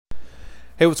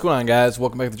Hey, what's going on, guys?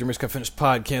 Welcome back to the Jeremy's Cut Fitness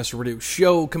Podcast Radio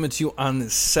Show, coming to you on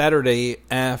this Saturday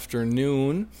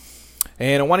afternoon.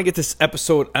 And I want to get this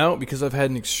episode out because I've had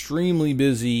an extremely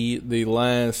busy the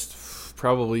last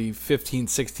probably 15,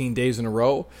 16 days in a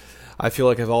row. I feel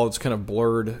like I've all kind of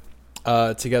blurred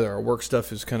together. Our work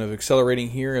stuff is kind of accelerating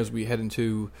here as we head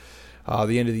into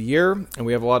the end of the year, and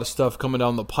we have a lot of stuff coming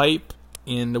down the pipe.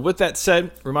 And with that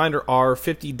said, reminder, our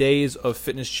 50 Days of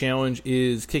Fitness Challenge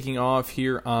is kicking off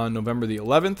here on November the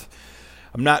 11th.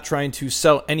 I'm not trying to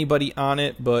sell anybody on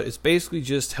it, but it's basically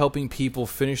just helping people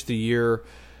finish the year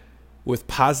with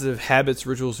positive habits,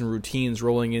 rituals, and routines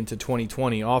rolling into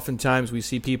 2020. Oftentimes we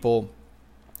see people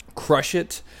crush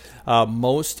it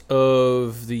most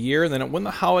of the year, and then when the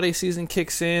holiday season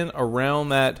kicks in around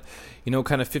that,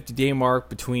 kind of 50-day mark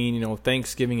between,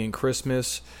 Thanksgiving and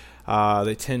Christmas,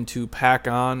 they tend to pack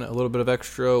on a little bit of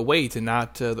extra weight and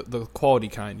not the quality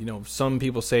kind. Some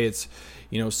people say it's,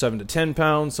 7 to 10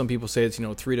 pounds. Some people say it's,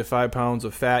 3 to 5 pounds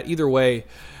of fat. Either way,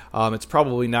 it's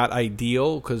probably not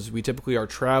ideal because we typically are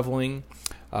traveling.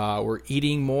 We're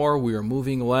eating more. We are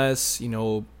moving less.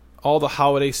 All the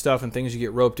holiday stuff and things you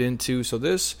get roped into. So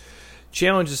this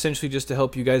challenge is essentially just to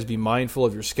help you guys be mindful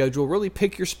of your schedule, really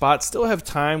pick your spot, still have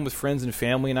time with friends and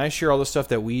family. And I share all the stuff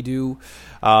that we do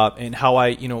and how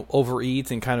I,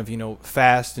 overeat and kind of,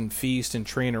 fast and feast and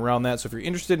train around that. So if you're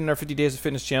interested in our 50 Days of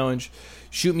Fitness Challenge,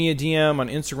 shoot me a DM on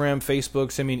Instagram,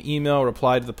 Facebook, send me an email,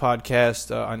 reply to the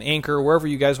podcast on Anchor, wherever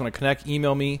you guys want to connect,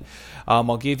 email me.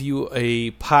 I'll give you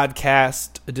a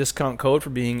podcast discount code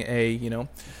for being a,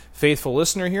 faithful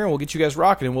listener here, and we'll get you guys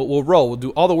rocking, and we'll roll. We'll do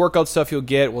all the workout stuff you'll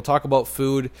get. We'll talk about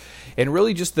food, and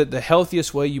really just the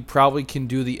healthiest way you probably can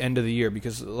do the end of the year.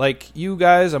 Because like you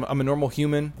guys, I'm a normal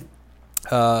human.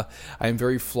 I am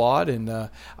very flawed,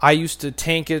 and I used to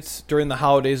tank it during the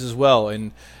holidays as well.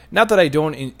 And not that I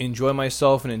don't enjoy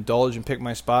myself and indulge and pick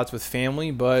my spots with family,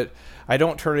 but I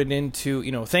don't turn it into,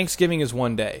 Thanksgiving is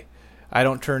one day. I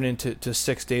don't turn it into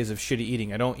 6 days of shitty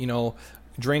eating. I don't,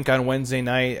 drink on Wednesday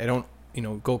night. I don't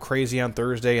go crazy on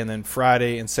Thursday and then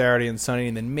Friday and Saturday and Sunday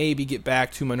and then maybe get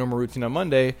back to my normal routine on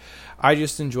Monday. I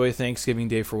just enjoy Thanksgiving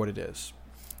Day for what it is.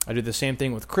 I do the same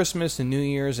thing with Christmas and New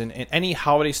Year's and any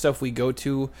holiday stuff we go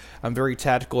to. I'm very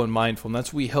tactical and mindful, and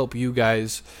that's what we help you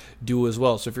guys do as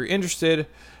well. So if you're interested,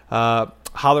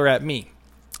 holler at me.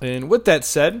 And with that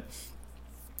said,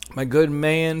 my good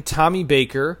man Tommy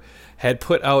Baker had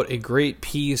put out a great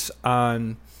piece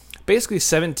on basically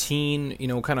 17,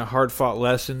 kind of hard-fought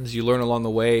lessons you learn along the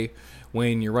way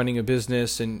when you're running a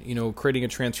business and, creating a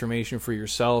transformation for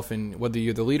yourself, and whether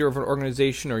you're the leader of an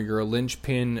organization or you're a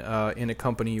linchpin in a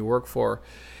company you work for.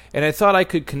 And I thought I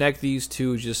could connect these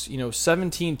to just,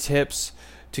 17 tips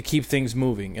to keep things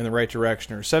moving in the right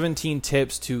direction, or 17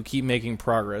 tips to keep making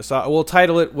progress. We'll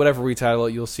title it whatever we title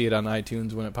it. You'll see it on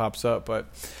iTunes when it pops up, but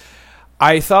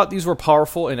I thought these were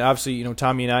powerful, and obviously,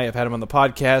 Tommy and I have had him on the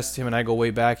podcast. Him and I go way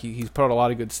back. He's put out a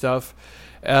lot of good stuff.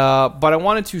 But I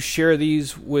wanted to share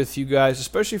these with you guys,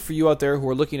 especially for you out there who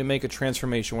are looking to make a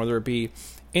transformation, whether it be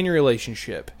in your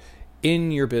relationship, in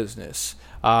your business,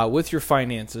 with your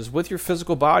finances, with your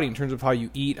physical body in terms of how you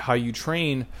eat, how you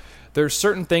train. There's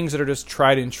certain things that are just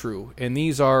tried and true, and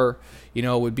these are,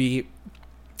 would be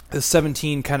the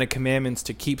 17 kind of commandments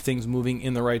to keep things moving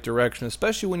in the right direction,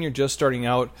 especially when you're just starting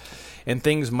out and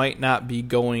things might not be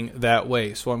going that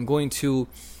way. So I'm going to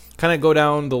kind of go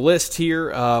down the list here,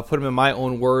 put them in my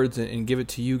own words and give it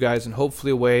to you guys, and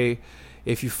hopefully a way,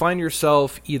 if you find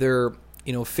yourself either,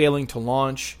 failing to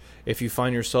launch, if you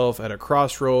find yourself at a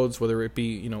crossroads, whether it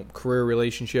be, career,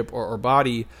 relationship, or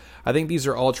body, I think these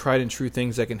are all tried and true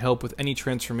things that can help with any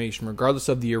transformation, regardless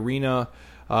of the arena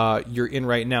you're in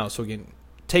right now. So again,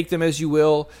 take them as you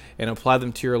will and apply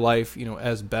them to your life,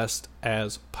 as best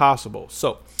as possible.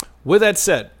 So with that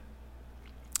said,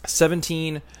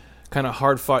 17 kind of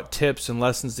hard-fought tips and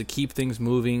lessons to keep things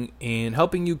moving and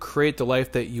helping you create the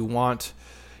life that you want,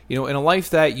 in a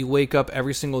life that you wake up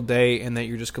every single day and that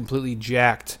you're just completely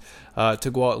jacked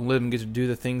to go out and live and get to do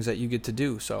the things that you get to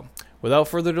do. So without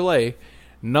further delay,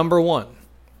 number 1,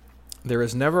 there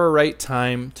is never a right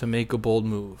time to make a bold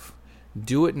move.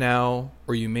 Do it now,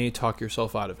 or you may talk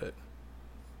yourself out of it.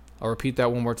 I'll repeat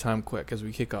that one more time quick as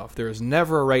we kick off. There is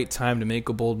never a right time to make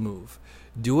a bold move.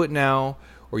 Do it now,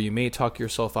 or you may talk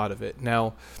yourself out of it.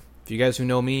 Now, if you guys who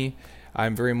know me,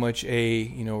 I'm very much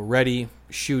a, ready,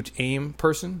 shoot, aim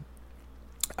person.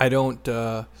 I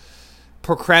don't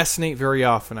procrastinate very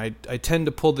often. I tend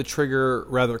to pull the trigger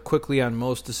rather quickly on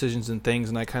most decisions and things,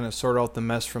 and I kind of sort out the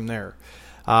mess from there.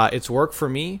 It's worked for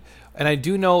me. And I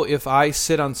do know if I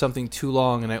sit on something too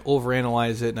long and I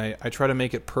overanalyze it and I try to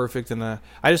make it perfect and I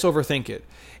just overthink it.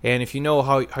 And if you know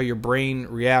how your brain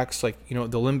reacts, like, the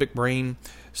limbic brain,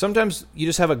 sometimes you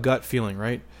just have a gut feeling,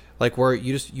 right? Like where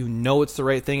you know it's the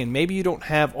right thing, and maybe you don't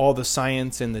have all the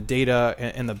science and the data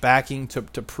and the backing to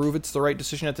prove it's the right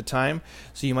decision at the time.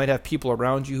 So you might have people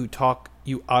around you who talk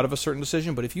you out of a certain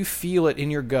decision. But if you feel it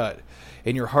in your gut,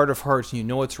 in your heart of hearts, and you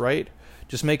know it's right,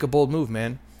 just make a bold move,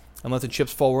 man, and let the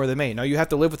chips fall where they may. Now you have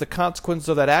to live with the consequences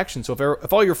of that action. So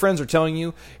if all your friends are telling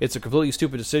you it's a completely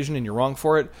stupid decision and you're wrong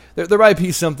for it, there might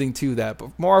be something to that.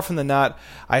 But more often than not,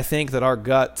 I think that our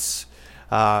guts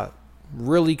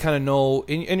really kind of know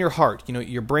in your heart.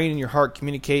 Your brain and your heart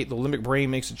communicate. The limbic brain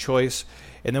makes a choice,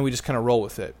 and then we just kind of roll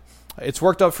with it. It's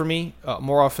worked out for me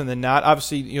more often than not.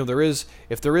 Obviously,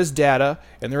 if there is data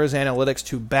and there is analytics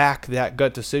to back that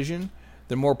gut decision,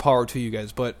 then more power to you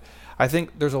guys. But I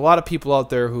think there's a lot of people out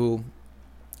there who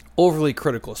overly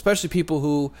critical, especially people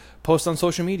who post on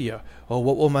social media. Oh,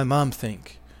 what will my mom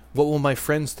think? What will my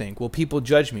friends think? Will people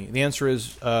judge me? The answer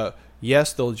is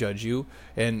yes, they'll judge you.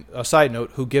 And a side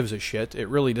note, who gives a shit? It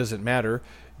really doesn't matter.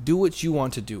 Do what you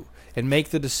want to do and make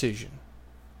the decision.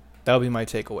 That'll be my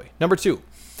takeaway. Number 2,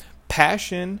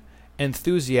 passion,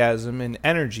 enthusiasm, and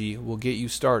energy will get you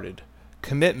started.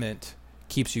 Commitment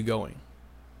keeps you going.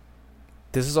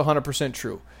 This is 100%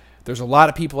 true. There's a lot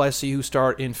of people I see who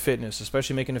start in fitness,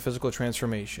 especially making a physical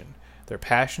transformation. They're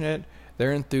passionate,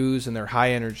 they're enthused, and they're high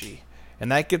energy.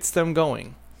 And that gets them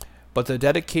going. But the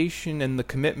dedication and the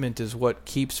commitment is what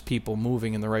keeps people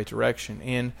moving in the right direction.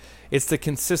 And it's the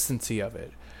consistency of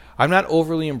it. I'm not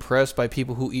overly impressed by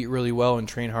people who eat really well and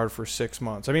train hard for 6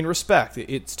 months. I mean, respect.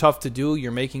 It's tough to do.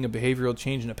 You're making a behavioral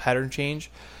change and a pattern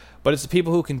change. But it's the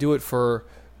people who can do it for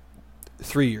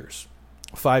 3 years,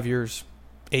 5 years,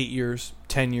 8 years,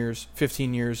 10 years,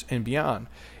 15 years, and beyond.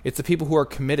 It's the people who are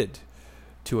committed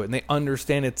to it, and they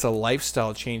understand it's a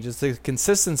lifestyle change. It's the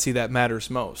consistency that matters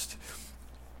most.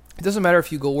 It doesn't matter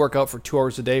if you go work out for 2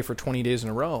 hours a day for 20 days in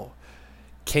a row.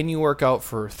 Can you work out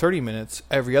for 30 minutes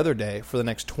every other day for the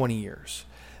next 20 years?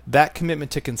 That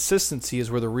commitment to consistency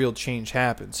is where the real change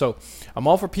happens. So I'm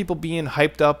all for people being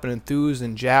hyped up and enthused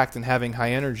and jacked and having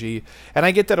high energy. And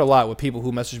I get that a lot with people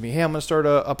who message me, hey, I'm going to start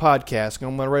a podcast.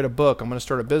 I'm going to write a book. I'm going to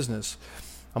start a business.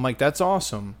 I'm like, that's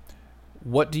awesome.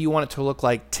 What do you want it to look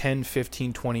like 10,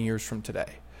 15, 20 years from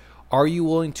today? Are you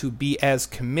willing to be as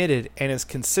committed and as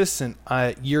consistent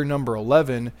at year number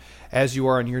 11 as you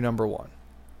are in year number 1?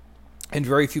 And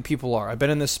very few people are. I've been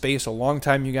in this space a long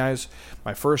time, you guys.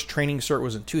 My first training cert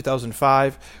was in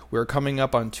 2005. We're coming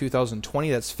up on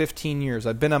 2020. That's 15 years.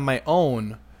 I've been on my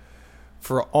own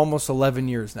for almost 11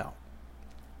 years now.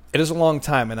 It is a long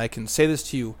time, and I can say this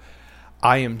to you.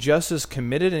 I am just as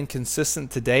committed and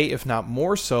consistent today, if not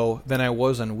more so, than I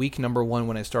was on week number 1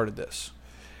 when I started this.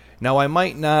 Now, I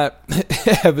might not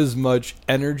have as much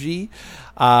energy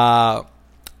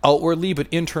outwardly, but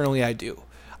internally I do.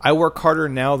 I work harder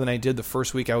now than I did the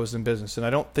first week I was in business, and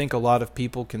I don't think a lot of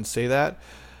people can say that,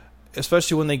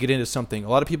 especially when they get into something. A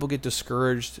lot of people get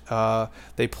discouraged,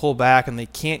 they pull back, and they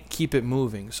can't keep it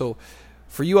moving. So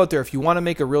for you out there, if you want to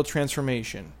make a real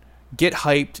transformation, get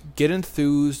hyped, get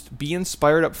enthused, be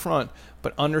inspired up front,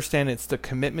 but understand it's the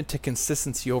commitment to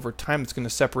consistency over time that's going to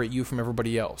separate you from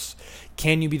everybody else.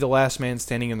 Can you be the last man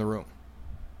standing in the room?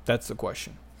 That's the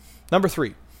question. Number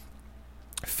 3,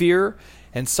 fear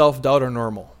and self-doubt are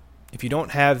normal. If you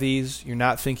don't have these, you're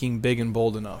not thinking big and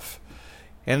bold enough.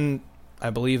 And I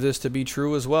believe this to be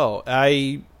true as well.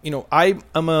 I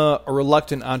am a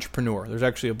reluctant entrepreneur. There's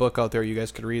actually a book out there you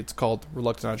guys could read. It's called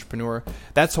Reluctant Entrepreneur.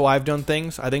 That's how I've done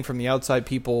things. I think from the outside,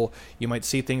 people, you might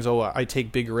see things, I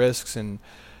take big risks. And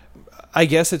I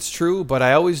guess it's true, but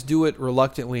I always do it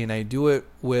reluctantly, and I do it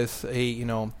with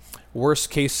a, worst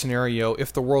case scenario.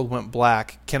 If the world went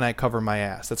black, can I cover my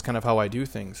ass? That's kind of how I do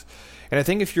things. And I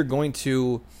think if you're going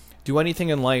to do anything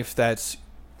in life that's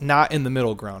not in the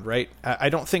middle ground, right? I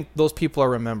don't think those people are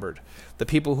remembered. The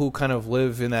people who kind of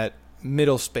live in that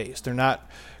middle space, they're not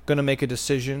going to make a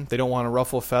decision. They don't want to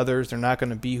ruffle feathers. They're not going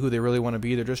to be who they really want to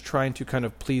be. They're just trying to kind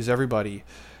of please everybody.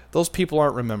 Those people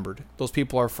aren't remembered. Those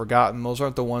people are forgotten. Those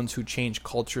aren't the ones who change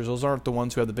cultures. Those aren't the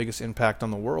ones who have the biggest impact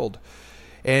on the world.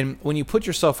 And when you put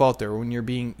yourself out there, when you're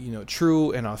being,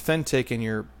 true and authentic, and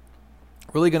you're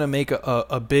really going to make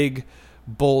a big,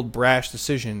 bold, brash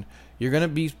decision, you're going to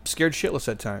be scared shitless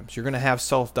at times. You're going to have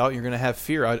self-doubt. You're going to have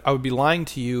fear. I would be lying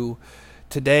to you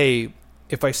today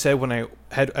if I said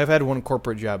I've had one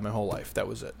corporate job my whole life. That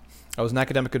was it. I was an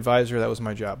academic advisor. That was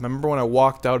my job. I remember when I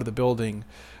walked out of the building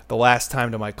the last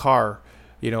time to my car,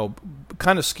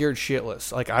 kind of scared shitless. I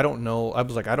was like,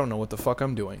 I don't know what the fuck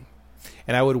I'm doing.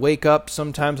 And I would wake up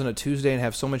sometimes on a Tuesday and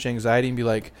have so much anxiety and be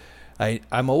like,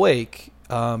 I'm awake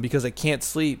because I can't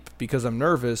sleep because I'm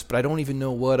nervous, but I don't even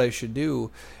know what I should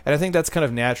do. And I think that's kind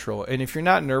of natural. And if you're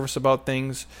not nervous about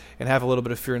things and have a little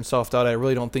bit of fear and self-doubt, I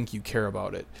really don't think you care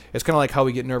about it. It's kind of like how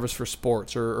we get nervous for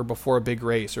sports or before a big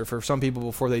race, or for some people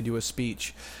before they do a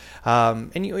speech.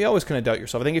 And you always kind of doubt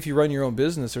yourself. I think if you run your own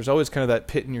business, there's always kind of that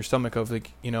pit in your stomach of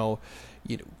like,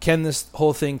 can this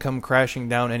whole thing come crashing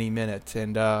down any minute?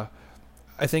 And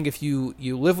I think if you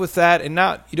live with that and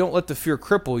you don't let the fear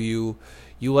cripple you,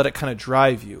 you let it kind of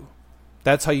drive you.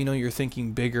 That's how you know you're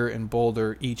thinking bigger and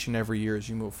bolder each and every year as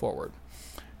you move forward.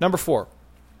 Number 4,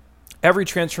 every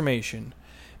transformation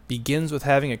begins with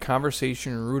having a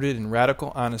conversation rooted in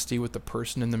radical honesty with the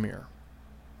person in the mirror.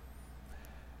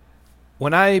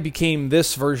 When I became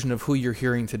this version of who you're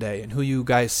hearing today and who you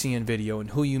guys see in video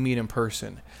and who you meet in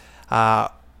person,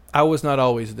 I was not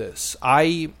always this.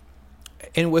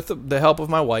 And with the help of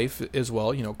my wife as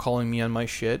well, calling me on my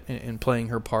shit and playing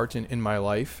her part in my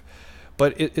life.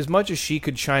 But as much as she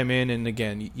could chime in, and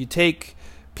again, you take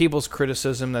people's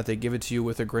criticism that they give it to you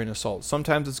with a grain of salt.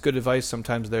 Sometimes it's good advice.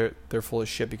 Sometimes they're full of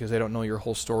shit because they don't know your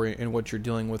whole story and what you're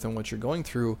dealing with and what you're going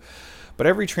through. But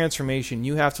every transformation,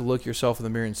 you have to look yourself in the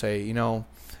mirror and say,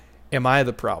 am I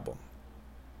the problem?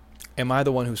 Am I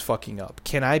the one who's fucking up?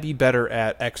 Can I be better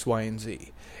at X, Y, and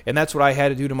Z? And that's what I had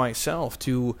to do to myself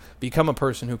to become a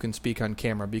person who can speak on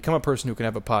camera, become a person who can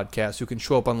have a podcast, who can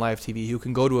show up on live TV, who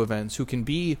can go to events, who can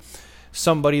be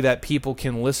somebody that people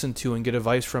can listen to and get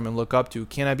advice from and look up to.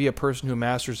 Can I be a person who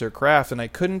masters their craft? And I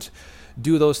couldn't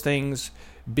do those things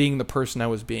being the person I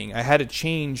was being. I had to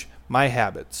change my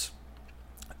habits,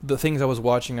 the things I was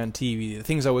watching on TV, the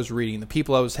things I was reading, the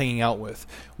people I was hanging out with,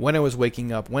 when I was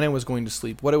waking up, when I was going to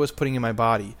sleep, what I was putting in my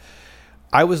body.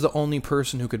 I was the only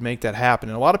person who could make that happen.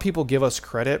 And a lot of people give us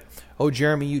credit. Oh,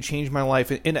 Jeremy, you changed my life.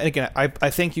 And again, I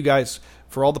thank you guys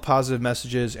for all the positive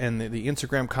messages and the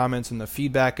Instagram comments and the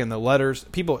feedback and the letters.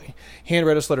 People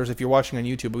handwrite us letters if you're watching on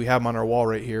YouTube. We have them on our wall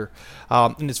right here.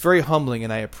 And it's very humbling,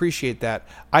 and I appreciate that.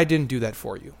 I didn't do that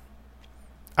for you.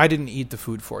 I didn't eat the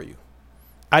food for you.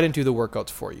 I didn't do the workouts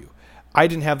for you. I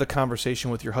didn't have the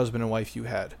conversation with your husband and wife you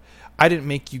had. I didn't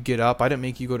make you get up. I didn't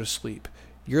make you go to sleep.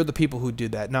 You're the people who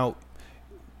did that. Now,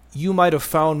 you might have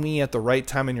found me at the right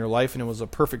time in your life and it was a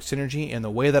perfect synergy, and the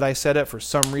way that I said it for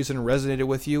some reason resonated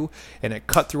with you and it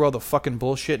cut through all the fucking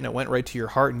bullshit and it went right to your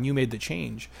heart and you made the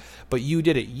change. But you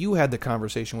did it. You had the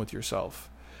conversation with yourself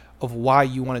of why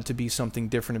you wanted to be something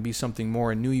different and be something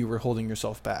more and knew you were holding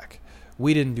yourself back.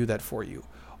 We didn't do that for you.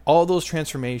 All those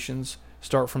transformations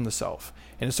start from the self,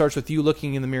 and it starts with you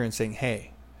looking in the mirror and saying,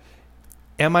 hey,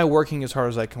 am I working as hard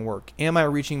as I can work? Am I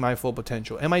reaching my full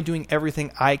potential? Am I doing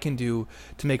everything I can do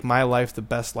to make my life the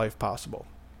best life possible?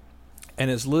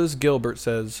 And as Liz Gilbert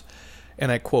says,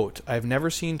 and I quote, I've never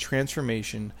seen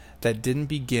transformation that didn't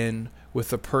begin with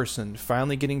the person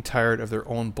finally getting tired of their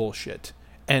own bullshit,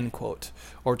 end quote.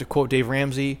 Or to quote Dave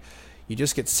Ramsey, you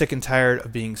just get sick and tired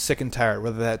of being sick and tired,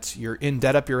 whether that's you're in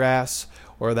debt up your ass,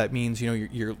 or that means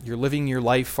you're living your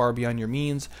life far beyond your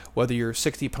means, whether you're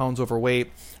 60 pounds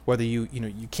overweight, whether you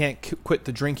can't quit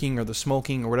the drinking or the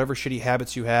smoking or whatever shitty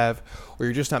habits you have, or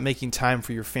you're just not making time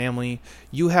for your family.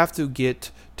 You have to get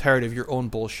tired of your own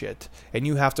bullshit, and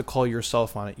you have to call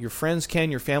yourself on it. Your friends can,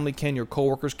 your family can, your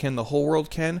coworkers can, the whole world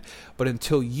can, but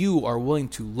until you are willing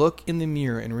to look in the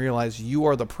mirror and realize you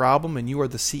are the problem and you are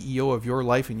the CEO of your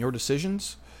life and your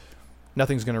decisions,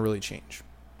 nothing's going to really change,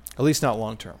 at least not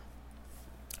long term.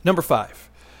 Number 5,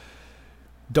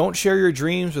 don't share your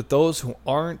dreams with those who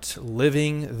aren't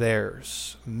living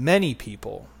theirs. Many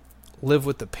people live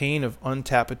with the pain of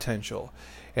untapped potential,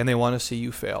 and they want to see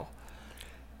you fail.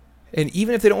 And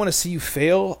even if they don't want to see you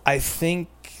fail, I think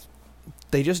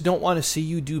they just don't want to see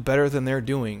you do better than they're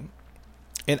doing.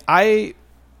 And I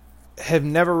have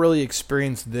never really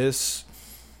experienced this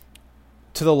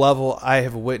to the level I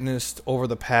have witnessed over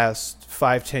the past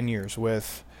 5-10 years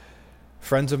with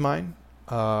friends of mine,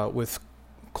 with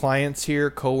clients here,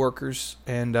 coworkers,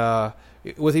 and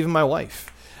with even my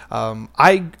wife.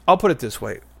 I'll put it this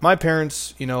way. My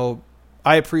parents,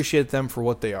 I appreciate them for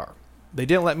what they are. They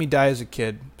didn't let me die as a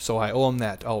kid, so I owe them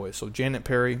that always. So Janet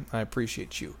Perry, I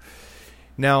appreciate you.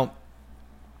 Now,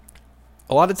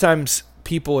 a lot of times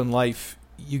people in life,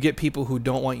 you get people who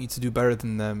don't want you to do better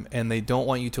than them, and they don't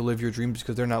want you to live your dreams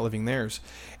because they're not living theirs.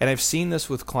 And I've seen this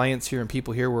with clients here and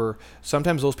people here where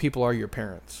sometimes those people are your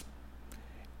parents.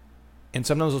 And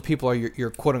sometimes those people are your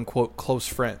quote-unquote close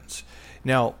friends.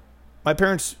 Now, my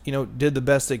parents, did the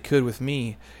best they could with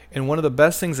me. And one of the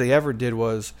best things they ever did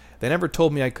was they never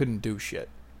told me I couldn't do shit.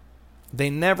 They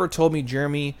never told me,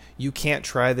 Jeremy, you can't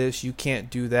try this, you can't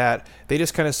do that. They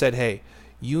just kind of said, hey,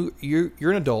 you're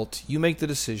an adult, you make the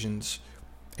decisions,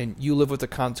 and you live with the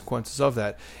consequences of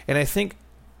that. And I think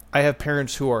I have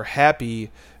parents who are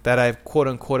happy that I've quote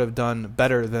unquote have done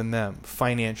better than them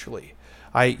financially.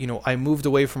 I moved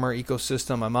away from our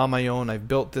ecosystem. I'm on my own. I've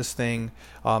built this thing,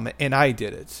 and I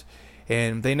did it.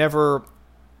 And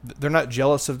they're not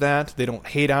jealous of that. They don't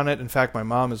hate on it. In fact, my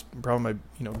mom is probably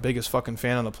my biggest fucking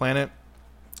fan on the planet.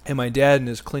 And my dad, in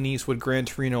his Clint Eastwood Gran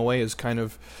Torino way, is kind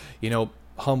of,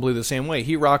 humbly the same way.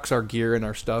 He rocks our gear and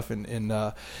our stuff, and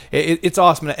it's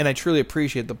awesome. And I truly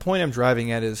appreciate it. The point I'm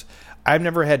driving at is I've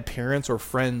never had parents or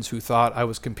friends who thought I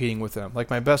was competing with them. Like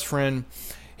my best friend,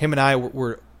 him and I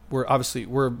we're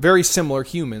very similar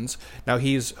humans. Now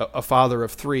he's a father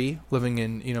of 3 living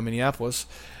in Minneapolis.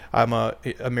 I'm a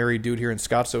married dude here in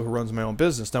Scottsdale who runs my own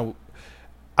business. Now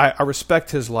I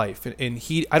respect his life, and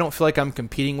I don't feel like I'm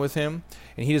competing with him,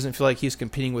 and he doesn't feel like he's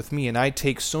competing with me. And I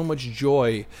take so much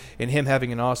joy in him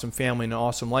having an awesome family and an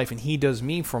awesome life, and he does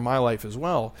me for my life as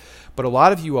well. But a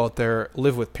lot of you out there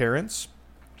live with parents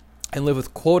and live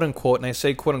with quote unquote, and I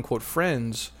say quote unquote,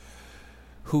 friends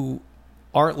who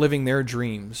aren't living their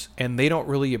dreams, and they don't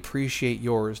really appreciate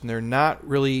yours, and they're not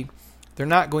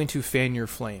going to fan your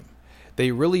flame.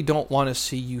 They really don't want to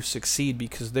see you succeed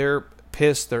because they're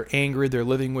pissed, they're angry, they're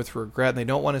living with regret, and they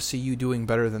don't want to see you doing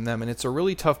better than them. And it's a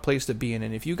really tough place to be in.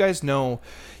 And if you guys know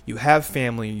you have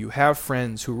family, you have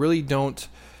friends who really don't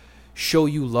show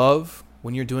you love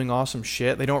when you're doing awesome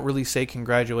shit, they don't really say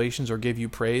congratulations or give you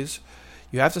praise,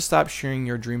 you have to stop sharing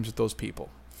your dreams with those people.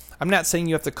 I'm not saying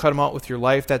you have to cut them out with your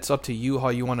life. That's up to you how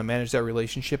you want to manage that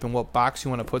relationship and what box you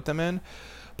want to put them in.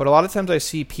 But a lot of times I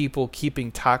see people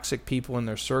keeping toxic people in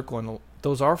their circle, and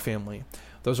those are family.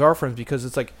 Those are friends, because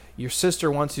it's like your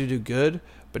sister wants you to do good,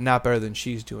 but not better than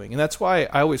she's doing. And that's why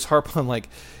I always harp on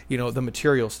the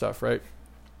material stuff, right?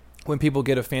 When people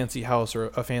get a fancy house or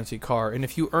a fancy car, and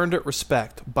if you earned it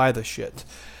respect, buy the shit.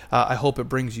 I hope it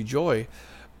brings you joy.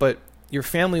 But your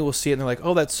family will see it and they're like,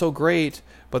 oh, that's so great.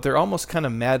 But they're almost kind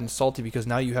of mad and salty because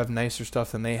now you have nicer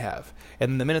stuff than they have.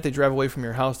 And the minute they drive away from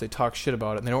your house, they talk shit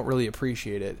about it and they don't really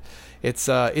appreciate it. It's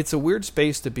a weird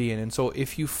space to be in. And so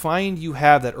if you find you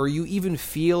have that, or you even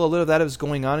feel a little of that is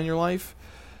going on in your life,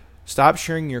 stop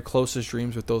sharing your closest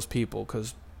dreams with those people,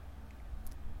 because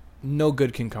no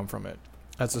good can come from it.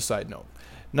 That's a side note.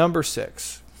 Number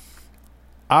 6,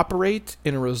 operate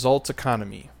in a results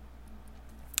economy,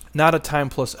 not a time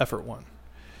plus effort one.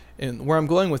 And where I'm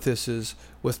going with this is,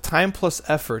 with time plus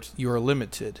effort, you are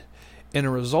limited. In a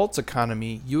results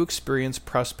economy, you experience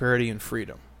prosperity and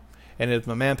freedom. And as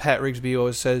my man Pat Rigsby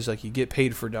always says, you get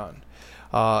paid for done.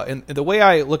 And the way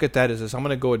I look at that is this: I'm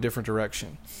going to go a different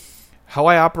direction. How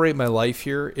I operate my life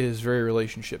here is very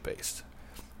relationship based.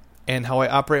 And how I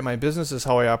operate my business is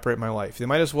how I operate my life. They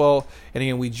might as well, and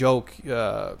again, we joke,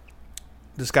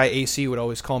 this guy AC would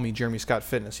always call me Jeremy Scott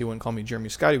Fitness. He wouldn't call me Jeremy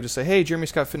Scott. He would just say, hey, Jeremy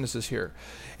Scott Fitness is here.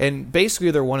 And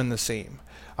basically they're one and the same.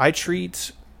 I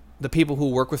treat the people who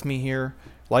work with me here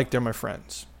like they're my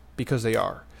friends, because they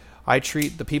are. I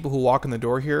treat the people who walk in the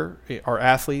door here, our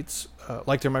athletes,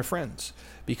 like they're my friends,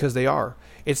 because they are.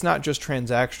 It's not just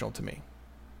transactional to me.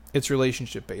 It's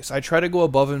relationship based. I try to go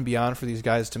above and beyond for these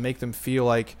guys to make them feel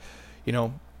like,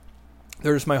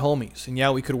 they're just my homies. And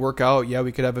yeah, we could work out. Yeah,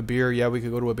 we could have a beer. Yeah, we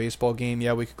could go to a baseball game.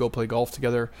 Yeah, we could go play golf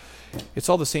together. It's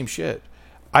all the same shit.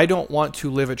 I don't want to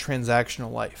live a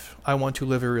transactional life. I want to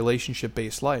live a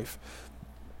relationship-based life.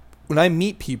 When I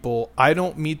meet people, I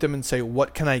don't meet them and say,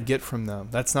 what can I get from them?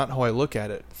 That's not how I look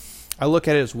at it. I look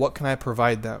at it as, what can I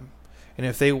provide them? And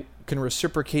if they can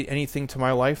reciprocate anything to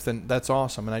my life, then that's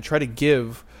awesome. And I try to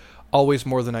give always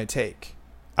more than I take.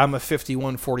 I'm a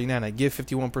 51-49. I give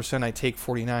 51%, I take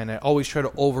 49. I always try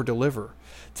to over-deliver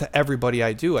to everybody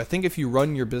I do. I think if you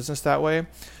run your business that way,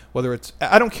 whether it's,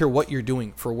 I don't care what you're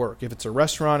doing for work, if it's a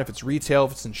restaurant, if it's retail,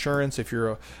 if it's insurance, if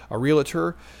you're a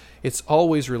realtor, it's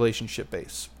always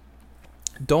relationship-based.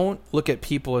 Don't look at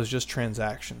people as just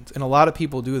transactions. And a lot of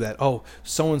people do that. Oh,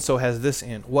 so-and-so has this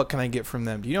in. What can I get from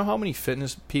them? Do you know how many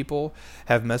fitness people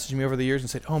have messaged me over the years and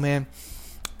said, oh, man,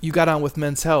 you got on with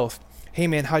Men's Health. Hey,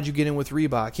 man, how'd you get in with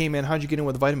Reebok? Hey, man, how'd you get in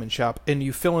with Vitamin Shop? And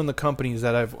you fill in the companies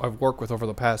that I've worked with over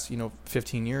the past,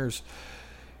 15 years.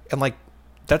 And,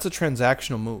 that's a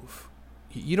transactional move.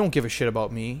 You don't give a shit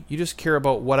about me. You just care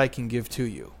about what I can give to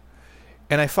you.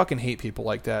 And I fucking hate people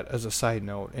like that, as a side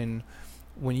note. And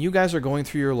when you guys are going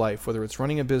through your life, whether it's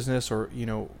running a business or,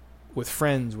 with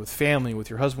friends, with family, with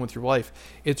your husband, with your wife,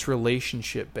 it's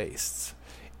relationship-based.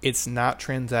 It's not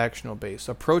transactional-based.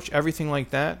 Approach everything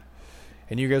like that,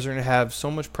 and you guys are going to have so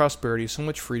much prosperity, so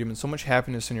much freedom, and so much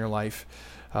happiness in your life,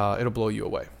 it'll blow you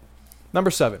away.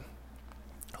 Number 7,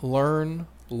 learn,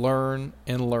 learn,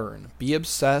 and learn. Be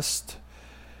obsessed,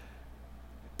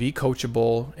 be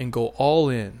coachable, and go all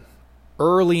in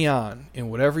early on in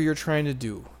whatever you're trying to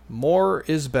do. More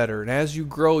is better, and as you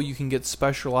grow, you can get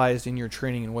specialized in your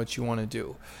training and what you want to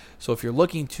do. So if you're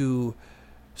looking to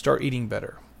start eating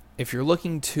better, if you're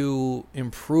looking to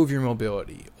improve your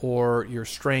mobility or your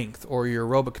strength or your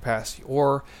aerobic capacity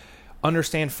or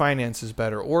understand finances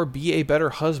better or be a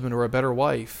better husband or a better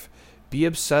wife, be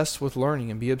obsessed with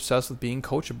learning and be obsessed with being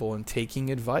coachable and taking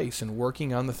advice and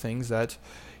working on the things that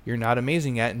you're not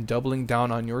amazing at and doubling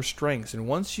down on your strengths. And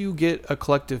once you get a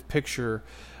collective picture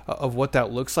of what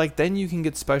that looks like, then you can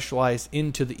get specialized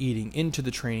into the eating, into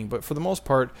the training. But for the most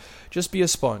part, just be a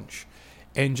sponge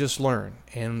and just learn.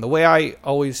 And the way I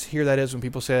always hear that is when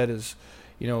people say that is,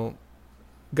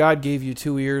 God gave you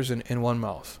 2 ears and 1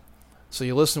 mouth. So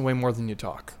you listen way more than you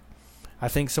talk. I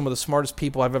think some of the smartest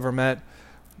people I've ever met,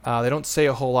 they don't say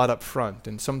a whole lot up front.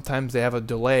 And sometimes they have a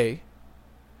delay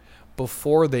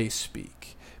before they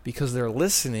speak because they're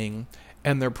listening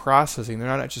and they're processing.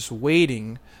 They're not just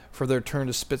waiting for their turn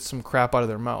to spit some crap out of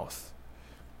their mouth.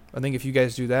 I think if you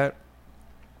guys do that,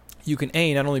 you can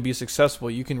not only be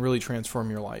successful, you can really transform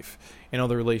your life and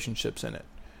other relationships in it.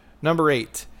 Number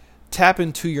 8, tap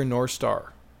into your North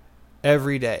Star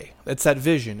every day. It's that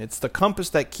vision. It's the compass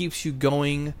that keeps you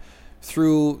going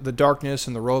through the darkness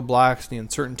and the roadblocks, the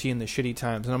uncertainty and the shitty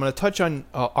times. And I'm going to touch on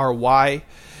our why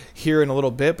here in a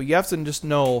little bit, but you have to just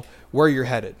know where you're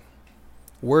headed.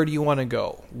 Where do you want to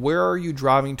go? Where are you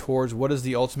driving towards? What is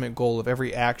the ultimate goal of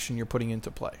every action you're putting into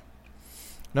play?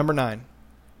 Number 9,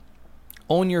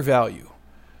 own your value.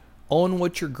 Own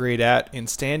what you're great at and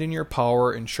stand in your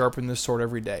power and sharpen this sword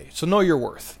every day. So know your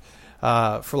worth,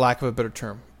 for lack of a better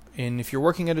term. And if you're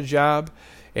working at a job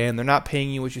and they're not paying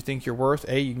you what you think you're worth,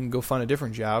 you can go find a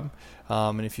different job.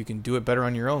 And if you can do it better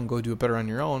on your own, go do it better on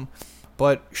your own.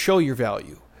 But show your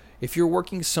value. If you're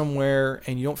working somewhere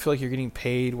and you don't feel like you're getting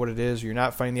paid what it is, or you're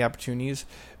not finding the opportunities,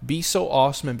 be so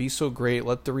awesome and be so great.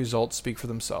 Let the results speak for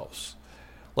themselves.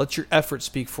 Let your effort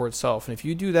speak for itself. And if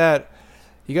you do that,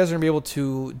 you guys are going to be able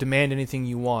to demand anything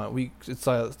you want. It's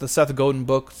the Seth Godin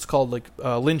book. It's called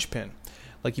linchpin.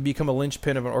 Like you become a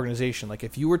linchpin of an organization. Like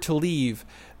if you were to leave,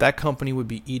 that company would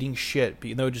be eating shit.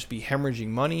 They would just be hemorrhaging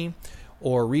money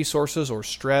or resources or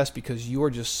stress because you are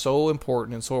just so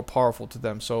important and so powerful to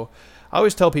them. So I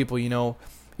always tell people, you don't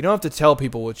have to tell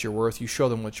people what you're worth. You show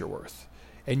them what you're worth.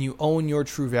 And you own your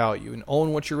true value and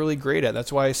own what you're really great at.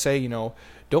 That's why I say,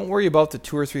 don't worry about the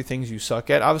 2 or 3 things you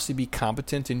suck at. Obviously be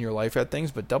competent in your life at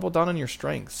things, but double down on your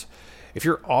strengths. If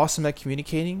you're awesome at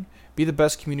communicating, be the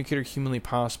best communicator humanly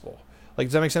possible.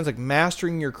 Does that make sense?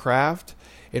 Mastering your craft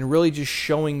and really just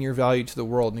showing your value to the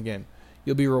world. And again,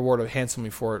 you'll be rewarded handsomely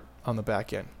for it on the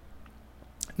back end.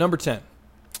 Number 10,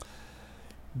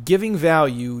 giving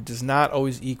value does not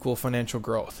always equal financial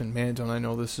growth. And man, don't I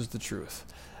know this is the truth.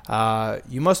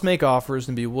 You must make offers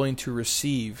and be willing to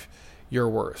receive your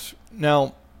worth.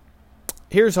 Now,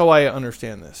 here's how I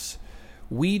understand this.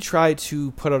 We try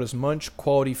to put out as much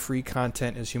quality free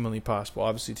content as humanly possible.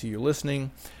 Obviously, to you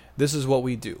listening, this is what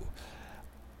we do.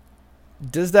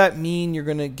 Does that mean you're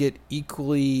going to get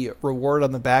equally rewarded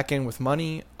on the back end with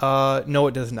money? No,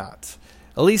 it does not.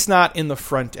 At least not in the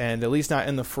front end. At least not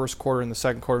in the first quarter, in the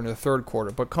second quarter, and the third quarter.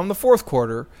 But come the fourth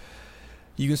quarter,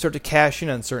 you can start to cash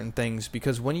in on certain things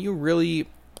because when you really,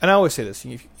 and I always say this,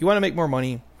 if you want to make more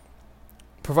money,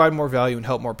 provide more value and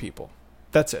help more people.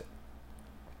 That's it.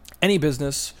 Any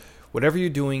business, whatever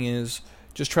you're doing is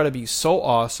just try to be so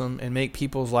awesome and make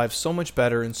people's lives so much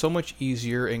better and so much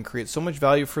easier and create so much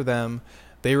value for them.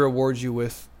 They reward you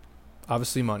with,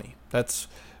 obviously, money. That's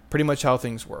pretty much how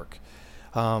things work.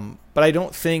 But I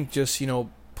don't think just,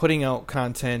 putting out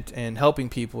content and helping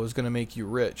people is going to make you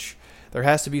rich. There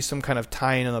has to be some kind of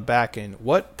tie-in on the back end.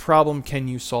 What problem can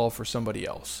you solve for somebody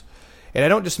else? And I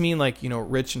don't just mean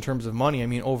rich in terms of money. I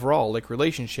mean overall,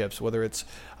 relationships, whether it's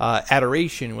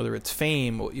adoration, whether it's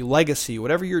fame, legacy,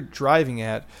 whatever you're driving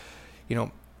at,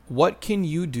 what can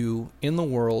you do in the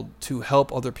world to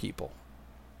help other people?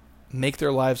 Make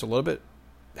their lives a little bit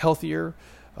healthier,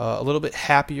 a little bit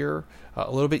happier,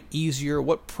 a little bit easier.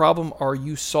 What problem are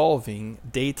you solving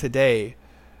day to day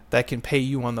that can pay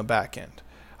you on the back end?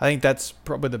 I think that's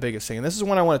probably the biggest thing. And this is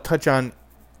one I want to touch on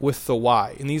with the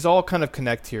why. And these all kind of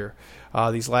connect here,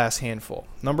 these last handful.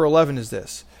 Number 11 is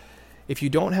this. If you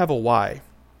don't have a why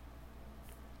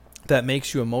that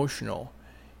makes you emotional,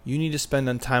 you need to spend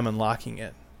on time unlocking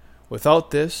it.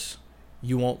 Without this,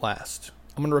 you won't last.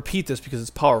 I'm going to repeat this because it's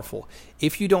powerful.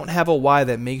 If you don't have a why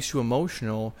that makes you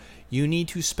emotional, you need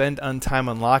to spend on time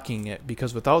unlocking it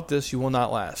because without this, you will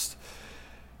not last.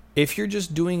 If you're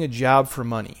just doing a job for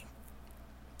money,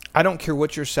 I don't care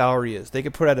what your salary is. They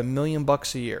could put out $1 million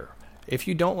a year. If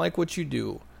you don't like what you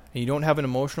do and you don't have an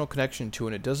emotional connection to it,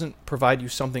 and it doesn't provide you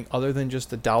something other than just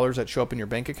the dollars that show up in your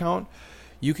bank account,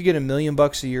 you could get $1 million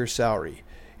a year salary.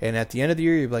 And at the end of the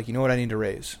year, you'd be like, you know what, I need to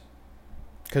raise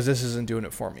because this isn't doing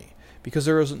it for me. Because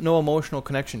there is no emotional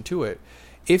connection to it.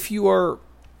 If you are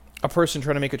a person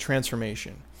trying to make a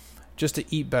transformation, just to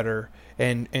eat better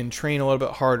and train a little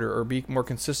bit harder or be more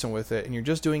consistent with it, and you're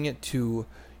just doing it to,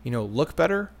 look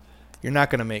better, you're not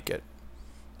going to make it.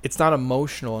 It's not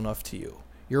emotional enough to you.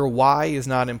 Your why is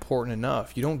not important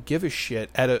enough. You don't give a shit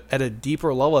at a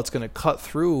deeper level that's going to cut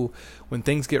through when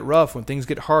things get rough, when things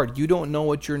get hard. You don't know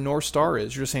what your North Star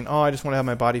is. You're just saying, I just want to have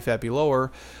my body fat be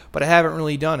lower, but I haven't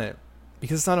really done it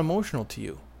because it's not emotional to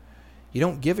you. You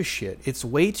don't give a shit. It's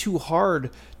way too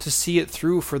hard to see it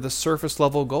through for the surface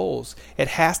level goals. It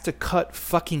has to cut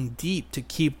fucking deep to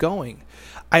keep going.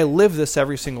 I live this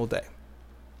every single day.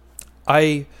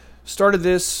 I started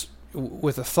this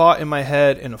with a thought in my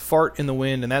head and a fart in the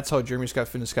wind, and that's how Jeremy Scott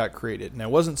Fitness got created. And I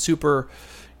wasn't super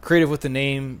creative with the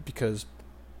name because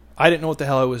I didn't know what the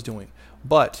hell I was doing.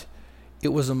 But it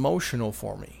was emotional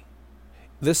for me.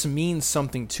 This means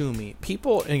something to me.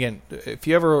 People, and again, if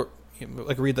you ever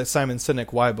read the Simon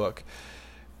Sinek Why book,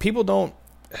 people don't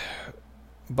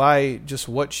buy just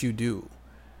what you do.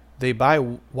 They buy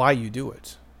why you do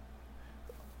it.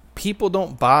 People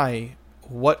don't buy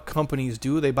what companies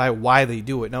do, they buy why they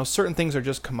do it. Now, certain things are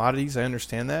just commodities, I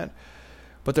understand that,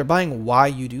 but they're buying why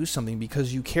you do something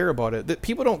because you care about it. That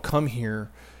people don't come here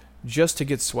just to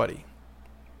get sweaty.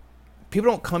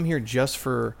 People don't come here just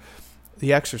for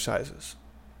the exercises.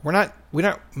 We're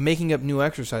not making up new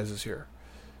exercises here.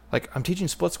 Like, I'm teaching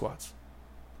split squats.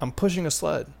 I'm pushing a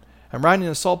sled. I'm riding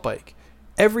an assault bike.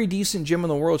 Every decent gym in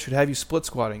the world should have you split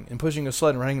squatting and pushing a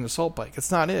sled and riding an assault bike.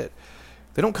 It's not it.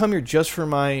 They don't come here just for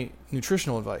my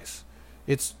nutritional advice.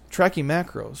 It's tracking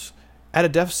macros, at a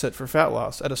deficit for fat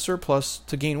loss, at a surplus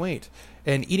to gain weight,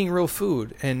 and eating real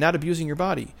food and not abusing your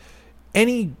body.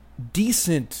 Any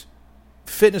decent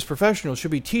fitness professional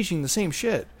should be teaching the same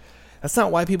shit. That's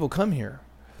not why people come here.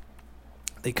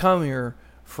 They come here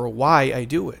for why I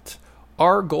do it.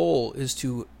 Our goal is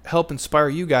to help inspire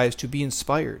you guys to be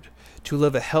inspired, to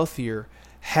live a healthier,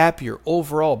 happier,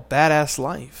 overall badass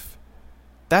life.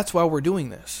 That's why we're doing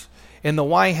this. And the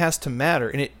why has to matter.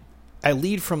 And I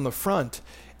lead from the front.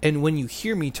 And when you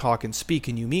hear me talk and speak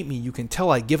and you meet me, you can tell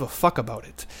I give a fuck about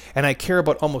it. And I care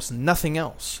about almost nothing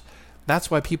else. That's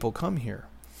why people come here.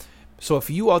 So if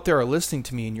you out there are listening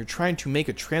to me and you're trying to make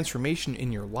a transformation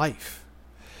in your life,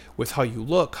 with how you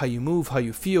look, how you move, how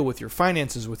you feel, with your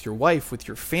finances, with your wife, with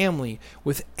your family,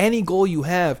 with any goal you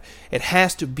have, it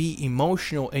has to be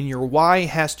emotional. And your why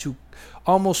has to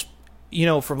almost,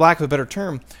 for lack of a better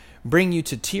term, bring you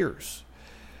to tears.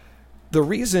 The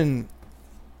reason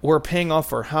we're paying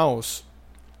off our house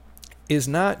is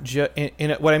not just,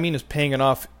 and what I mean is paying it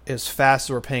off as fast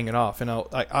as we're paying it off. And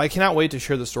I cannot wait to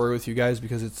share the story with you guys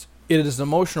because it is an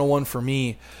emotional one for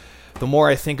me. The more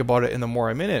I think about it and the more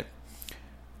I'm in it.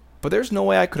 But there's no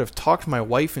way I could have talked my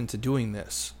wife into doing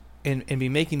this and be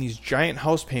making these giant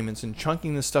house payments and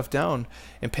chunking this stuff down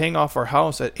and paying off our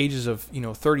house at ages of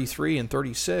 33 and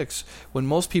 36 when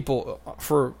most people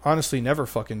honestly never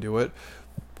fucking do it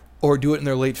or do it in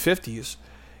their late 50s.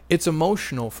 It's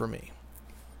emotional for me.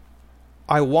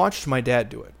 I watched my dad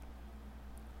do it.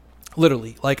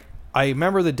 Literally. Like, I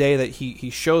remember the day that he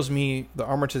shows me the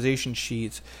amortization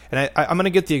sheets, and I'm going to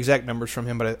get the exact numbers from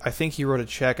him, but I think he wrote a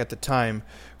check at the time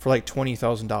for like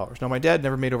 $20,000. Now, my dad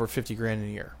never made over $50,000 in a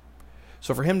year.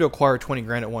 So for him to acquire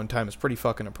 $20,000 at one time is pretty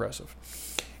fucking impressive.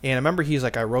 And I remember he's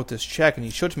like, I wrote this check, and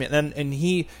he showed it to me, and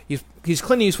he's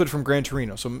Clint Eastwood from Gran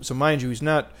Torino. So mind you, he's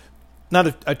not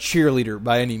a cheerleader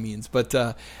by any means, but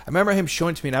I remember him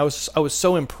showing it to me, and I was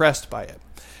so impressed by it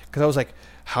because I was like,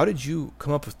 how did you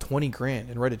come up with $20,000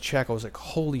 and write a check? I was like,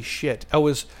 holy shit.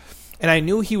 And I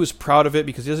knew he was proud of it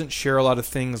because he doesn't share a lot of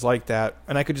things like that,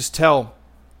 and I could just tell,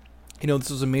 this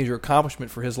was a major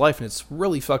accomplishment for his life, and it's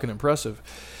really fucking impressive.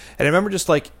 And I remember just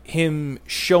like him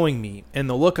showing me and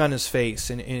the look on his face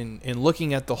and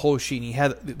looking at the whole sheet. And he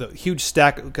had the huge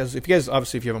stack, because if you guys,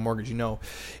 obviously if you have a mortgage,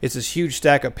 it's this huge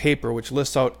stack of paper which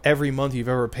lists out every month you've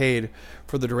ever paid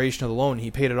for the duration of the loan.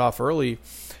 He paid it off early.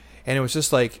 And it was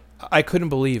just like, I couldn't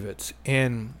believe it.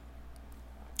 And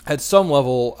at some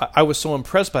level, I was so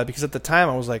impressed by it because at the time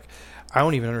I was like, I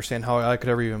don't even understand how I could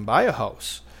ever even buy a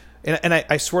house. And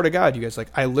I swear to God, you guys, like,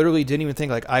 I literally didn't even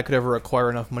think like I could ever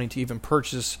acquire enough money to even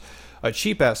purchase a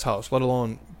cheap ass house, let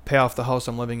alone pay off the house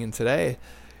I'm living in today.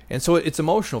 And so it's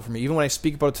emotional for me. Even when I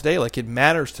speak about it today, like, it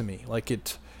matters to me. Like,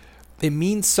 it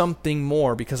means something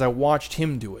more because I watched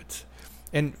him do it.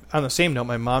 And on the same note,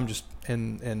 my mom just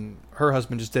and her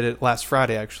husband just did it last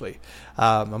Friday, actually.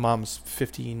 My mom's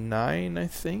 59, I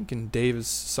think, and Dave is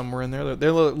somewhere in there.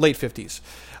 They're late 50s.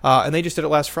 And they just did it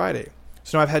last Friday.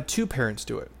 So now I've had two parents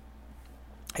do it.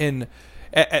 And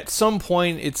at some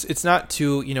point, it's not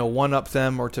to, one-up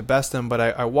them or to best them, but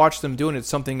I watch them doing it. It's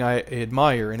something I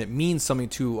admire, and it means something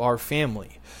to our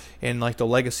family and like the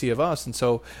legacy of us. And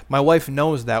so my wife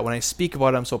knows that when I speak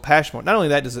about it, I'm so passionate. Not only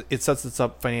that, it sets us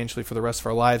up financially for the rest of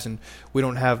our lives, and we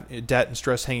don't have debt and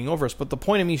stress hanging over us. But the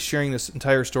point of me sharing this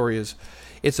entire story is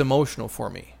it's emotional for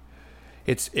me.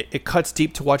 It cuts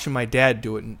deep to watching my dad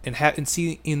do it and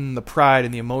see in the pride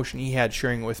and the emotion he had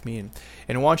sharing it with me,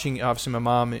 and watching obviously my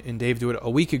mom and Dave do it a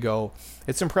week ago.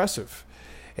 It's impressive.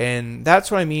 And that's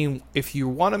what I mean. If you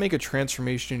want to make a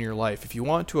transformation in your life, if you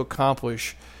want to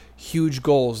accomplish huge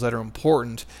goals that are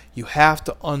important, you have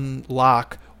to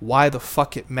unlock why the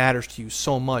fuck it matters to you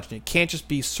so much. And it can't just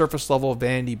be surface level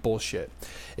vanity bullshit.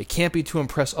 It can't be to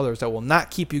impress others. That will not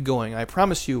keep you going. I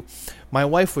promise you, my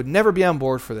wife would never be on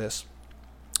board for this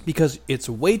because it's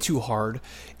way too hard.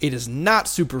 It is not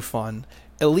super fun.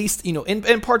 At least,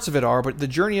 and parts of it are, but the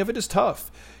journey of it is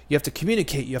tough. You have to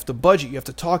communicate, you have to budget, you have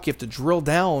to talk, you have to drill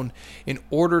down in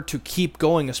order to keep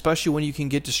going, especially when you can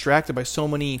get distracted by so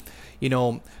many,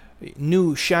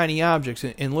 new shiny objects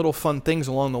and little fun things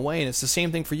along the way. And it's the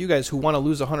same thing for you guys who want to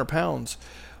lose 100 pounds.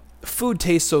 Food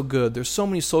tastes so good. There's so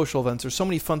many social events. There's so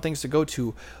many fun things to go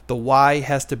to. The why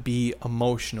has to be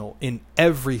emotional in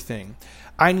everything.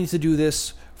 I need to do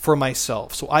this for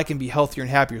myself so I can be healthier and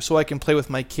happier, so I can play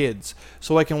with my kids,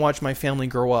 so I can watch my family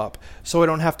grow up, so I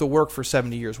don't have to work for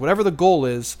 70 years. Whatever the goal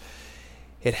is,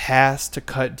 it has to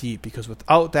cut deep, because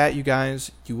without that, you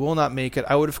guys, you will not make it.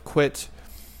 I would have quit,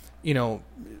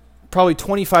 probably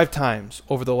 25 times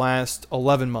over the last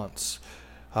 11 months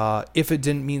if it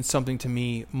didn't mean something to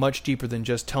me much deeper than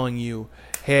just telling you,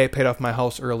 hey, I paid off my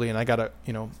house early and I got to,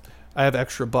 I have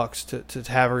extra bucks to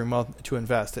have every month to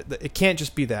invest. It can't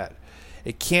just be that.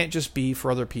 It can't just be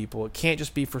for other people. It can't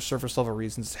just be for surface level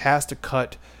reasons. It has to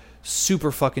cut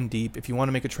super fucking deep if you want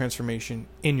to make a transformation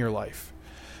in your life.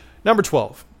 Number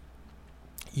 12,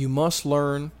 you must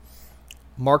learn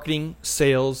marketing,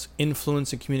 sales,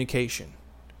 influence, and communication.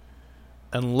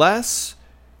 Unless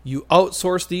you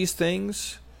outsource these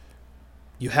things,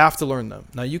 you have to learn them.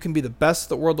 Now, you can be the best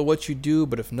in the world at what you do,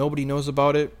 but if nobody knows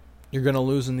about it, you're going to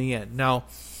lose in the end. Now,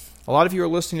 a lot of you are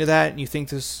listening to that and you think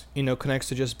this, connects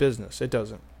to just business. It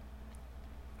doesn't.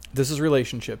 This is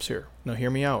relationships here. Now, hear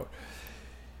me out.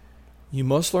 You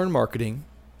must learn marketing.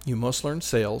 You must learn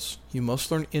sales. You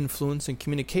must learn influence and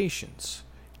communications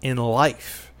in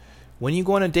life. When you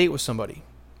go on a date with somebody,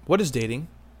 what is dating?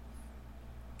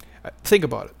 Think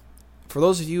about it. For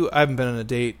those of you, I haven't been on a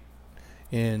date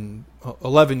in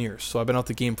 11 years, so I've been out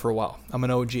the game for a while. I'm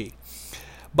an OG.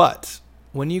 But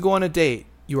when you go on a date,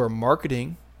 you are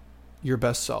marketing your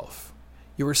best self.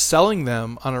 You are selling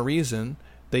them on a reason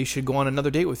they should go on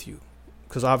another date with you.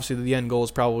 Because obviously the end goal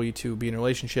is probably to be in a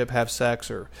relationship, have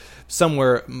sex, or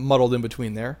somewhere muddled in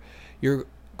between there. Your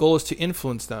goal is to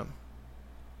influence them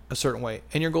a certain way.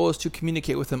 And your goal is to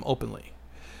communicate with them openly.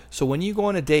 So when you go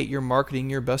on a date, you're marketing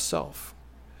your best self.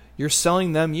 You're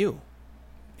selling them you.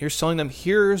 You're selling them,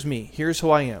 here's me, here's who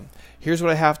I am, here's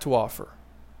what I have to offer.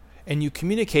 And you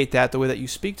communicate that the way that you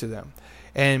speak to them.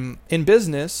 And in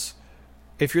business,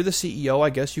 if you're the CEO, I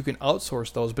guess you can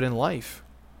outsource those, but in life,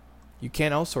 you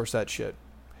can't outsource that shit.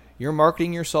 You're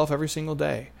marketing yourself every single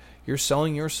day. You're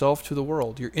selling yourself to the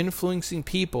world. You're influencing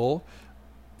people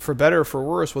for better or for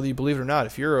worse, whether you believe it or not.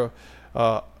 If you're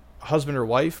a husband or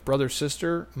wife, brother,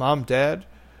 sister, mom, dad,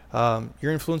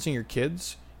 you're influencing your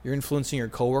kids. You're influencing your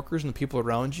coworkers and the people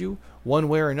around you one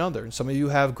way or another. And some of you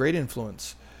have great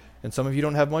influence, and some of you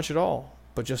don't have much at all,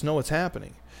 but just know what's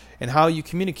happening. And how you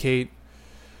communicate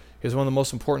is one of the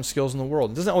most important skills in the world.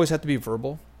 It doesn't always have to be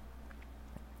verbal.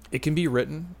 It can be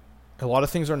written. A lot of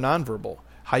things are nonverbal.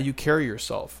 How you carry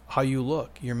yourself, how you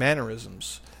look, your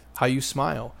mannerisms, how you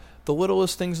smile, the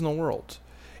littlest things in the world.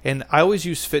 And I always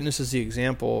use fitness as the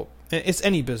example. It's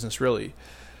any business, really.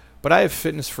 But I have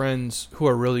fitness friends who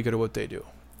are really good at what they do.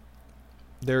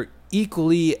 They're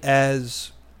equally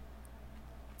as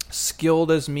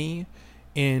skilled as me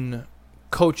in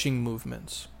coaching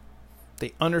movements.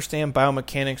 They understand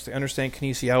biomechanics. They understand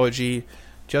kinesiology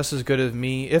just as good as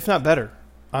me, if not better,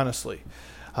 honestly.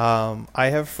 I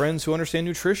have friends who understand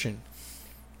nutrition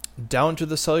down to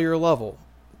the cellular level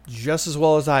just as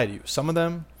well as I do. Some of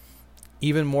them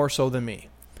even more so than me.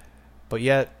 But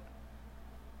yet,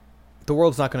 the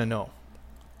world's not going to know.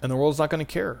 And the world's not going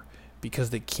to care because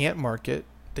they can't market,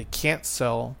 they can't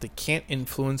sell, they can't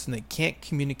influence, and they can't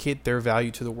communicate their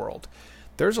value to the world.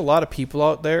 There's a lot of people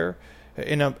out there,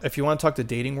 if you want to talk to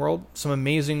dating world, some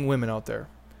amazing women out there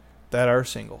that are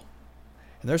single.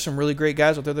 And there's some really great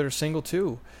guys out there that are single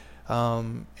too.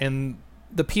 And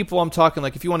the people I'm talking,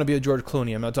 like if you want to be a George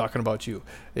Clooney, I'm not talking about you,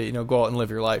 go out and live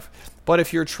your life. But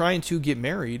if you're trying to get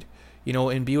married,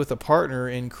 and be with a partner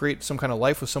and create some kind of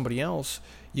life with somebody else,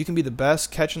 you can be the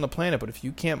best catch on the planet. But if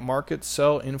you can't market,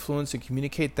 sell, influence, and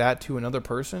communicate that to another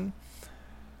person,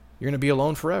 you're going to be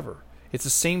alone forever. It's the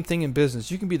same thing in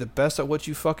business. You can be the best at what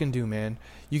you fucking do, man.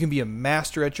 You can be a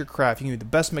master at your craft. You can be the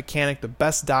best mechanic, the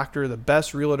best doctor, the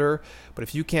best realtor. But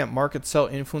if you can't market, sell,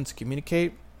 influence, and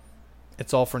communicate,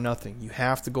 it's all for nothing. You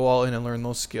have to go all in and learn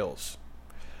those skills.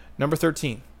 Number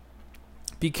 13,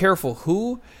 be careful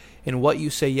who and what you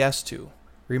say yes to.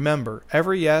 Remember,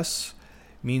 every yes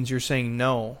means you're saying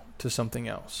no to something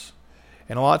else.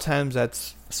 And a lot of times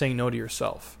that's saying no to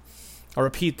yourself. I'll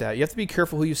repeat that. You have to be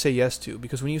careful who you say yes to,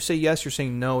 because when you say yes, you're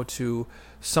saying no to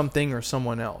something or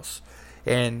someone else.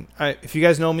 And if you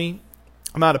guys know me,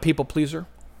 I'm not a people pleaser.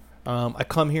 I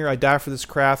come here, I die for this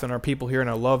craft and our people here, and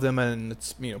I love them, and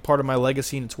it's part of my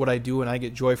legacy, and it's what I do, and I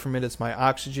get joy from it. It's my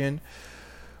oxygen.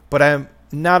 But I'm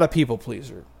not a people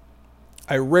pleaser.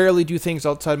 I rarely do things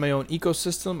outside my own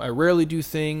ecosystem. I rarely do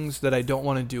things that I don't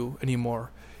want to do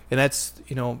anymore. And that's,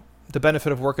 the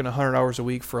benefit of working 100 hours a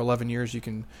week for 11 years. You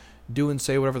can do and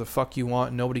say whatever the fuck you want,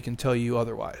 and nobody can tell you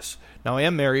otherwise. Now, I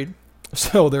am married,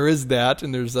 so there is that,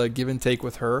 and there's a give and take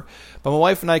with her. But my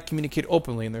wife and I communicate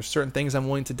openly, and there's certain things I'm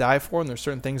willing to die for, and there's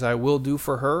certain things I will do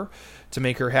for her to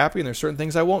make her happy, and there's certain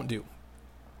things I won't do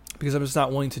because I'm just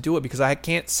not willing to do it, because I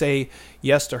can't say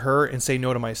yes to her and say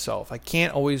no to myself. I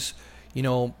can't always,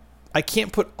 I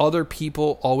can't put other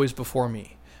people always before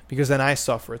me, because then I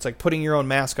suffer. It's like putting your own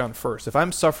mask on first. If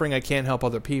I'm suffering, I can't help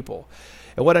other people.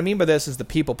 And what I mean by this is the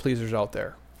people pleasers out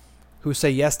there who say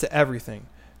yes to everything,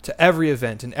 to every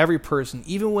event and every person,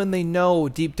 even when they know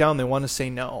deep down they want to say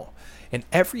no. And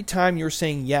every time you're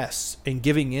saying yes and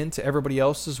giving in to everybody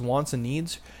else's wants and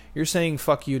needs, you're saying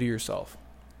fuck you to yourself.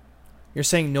 You're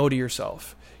saying no to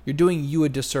yourself. You're doing you a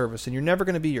disservice, and you're never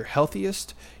going to be your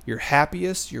healthiest, your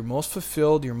happiest, your most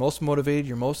fulfilled, your most motivated,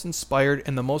 your most inspired,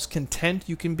 and the most content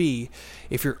you can be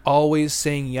if you're always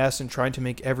saying yes and trying to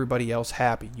make everybody else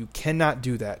happy. You cannot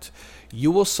do that. You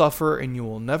will suffer, and you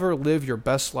will never live your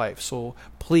best life. So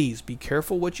please be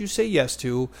careful what you say yes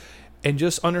to, and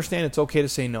just understand it's okay to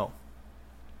say no.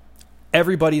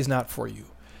 Everybody is not for you.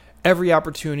 Every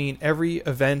opportunity and every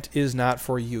event is not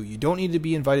for you. You don't need to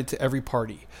be invited to every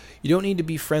party. You don't need to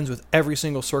be friends with every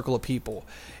single circle of people.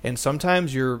 And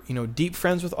sometimes you're, deep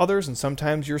friends with others, and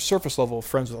sometimes you're surface level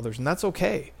friends with others, and that's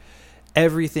okay.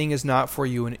 Everything is not for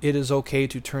you, and it is okay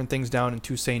to turn things down and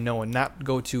to say no and not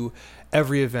go to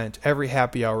every event, every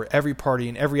happy hour, every party,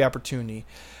 and every opportunity.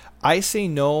 I say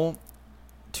no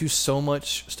to so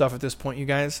much stuff at this point, you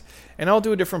guys, and I'll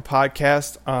do a different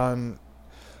podcast on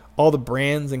all the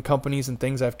brands and companies and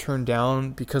things I've turned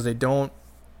down because they don't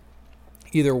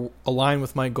either align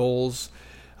with my goals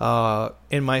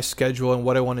in my schedule and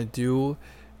what I want to do,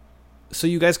 so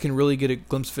you guys can really get a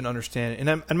glimpse of it and understand it.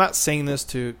 And I'm not saying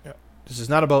this is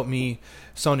not about me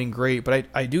sounding great, but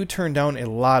I do turn down a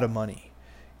lot of money,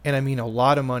 and I mean a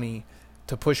lot of money,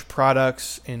 to push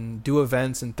products and do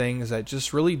events and things that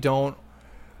just really don't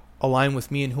align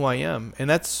with me and who I am. And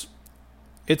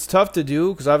it's tough to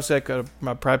do, because obviously I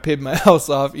probably paid my house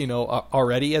off,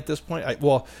 already at this point.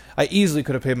 I easily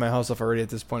could have paid my house off already at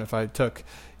this point if I took,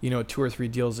 2 or 3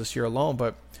 deals this year alone.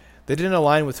 But they didn't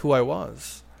align with who I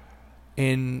was,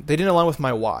 and they didn't align with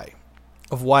my why,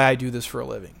 of why I do this for a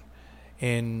living.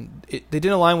 And they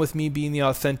didn't align with me being the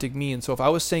authentic me. And so if I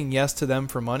was saying yes to them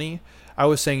for money, I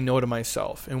was saying no to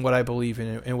myself and what I believe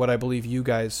in and what I believe you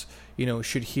guys,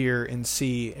 should hear and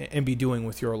see and be doing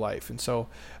with your life. And so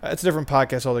it's a different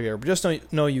podcast altogether. But just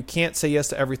know you can't say yes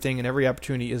to everything, and every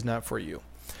opportunity is not for you.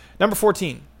 Number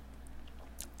 14,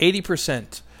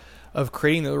 80% of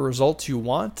creating the results you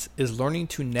want is learning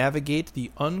to navigate the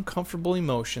uncomfortable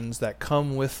emotions that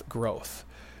come with growth.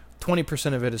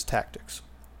 20% of it is tactics.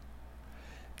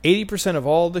 80% of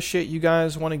all the shit you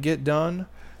guys want to get done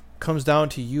comes down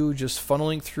to you just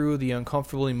funneling through the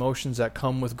uncomfortable emotions that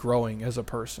come with growing as a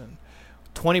person.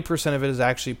 20% of it is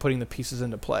actually putting the pieces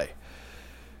into play.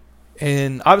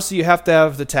 And obviously you have to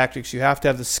have the tactics, you have to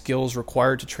have the skills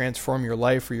required to transform your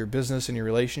life or your business and your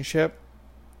relationship.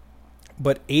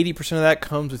 But 80% of that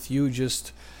comes with you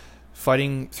just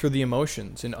fighting through the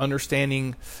emotions and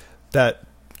understanding that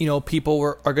people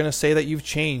are going to say that you've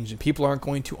changed, and people aren't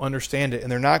going to understand it,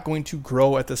 and they're not going to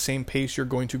grow at the same pace you're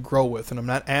going to grow with. And I'm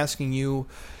not asking you,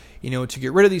 to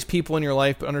get rid of these people in your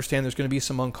life, but understand there's going to be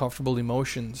some uncomfortable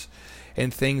emotions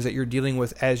and things that you're dealing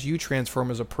with as you transform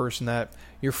as a person that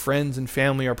your friends and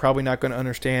family are probably not going to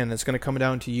understand. It's going to come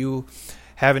down to you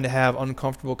having to have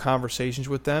uncomfortable conversations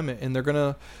with them, and they're going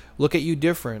to look at you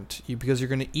different because you're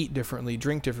going to eat differently,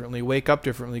 drink differently, wake up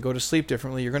differently, go to sleep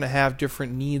differently. You're going to have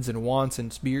different needs and wants,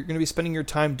 and you're going to be spending your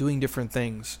time doing different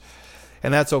things,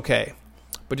 and that's okay.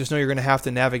 But just know you're going to have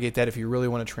to navigate that if you really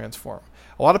want to transform.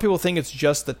 A lot of people think it's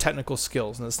just the technical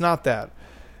skills, and it's not that.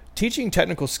 Teaching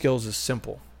technical skills is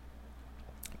simple.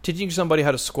 Teaching somebody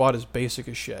how to squat is basic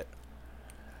as shit.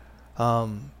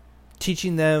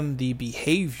 Teaching them the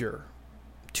behavior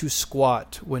to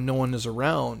squat when no one is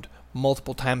around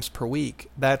multiple times per week,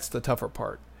 that's the tougher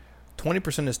part.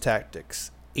 20% is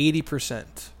tactics.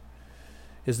 80%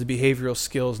 is the behavioral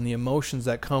skills and the emotions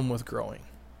that come with growing.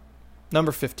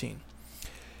 Number 15.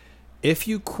 If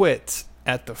you quit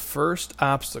at the first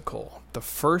obstacle, the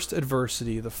first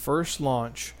adversity, the first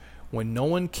launch, when no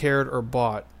one cared or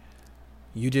bought,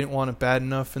 you didn't want it bad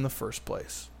enough in the first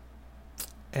place.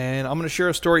 And I'm going to share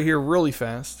a story here really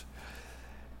fast.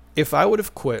 If I would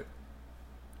have quit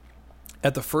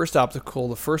at the first obstacle,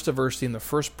 the first adversity, and the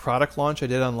first product launch I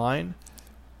did online,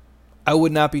 I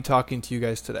would not be talking to you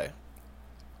guys today.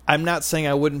 I'm not saying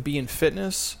I wouldn't be in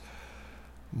fitness,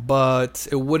 but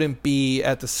it wouldn't be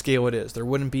at the scale it is. There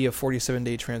wouldn't be a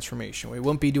 47-day transformation. We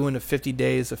wouldn't be doing the 50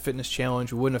 days of fitness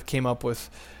challenge. We wouldn't have came up with,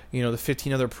 the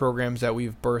 15 other programs that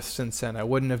we've birthed since then. I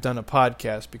wouldn't have done a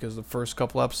podcast because the first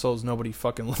couple episodes, nobody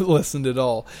fucking listened at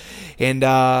all. And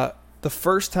the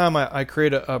first time I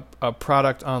created a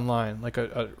product online, like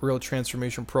a real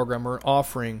transformation program or an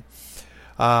offering,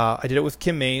 I did it with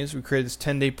Kim Mays. We created this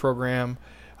 10-day program.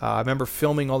 I remember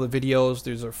filming all the videos.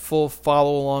 There's a full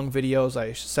follow-along videos.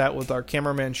 I sat with our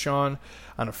cameraman, Sean,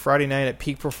 on a Friday night at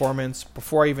Peak Performance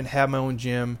before I even had my own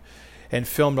gym and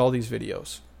filmed all these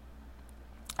videos.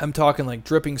 I'm talking like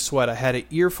dripping sweat. I had an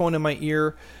earphone in my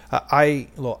ear, a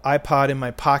little iPod in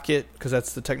my pocket because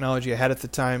that's the technology I had at the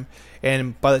time.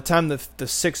 And by the time the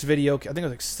sixth video, I think it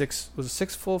was like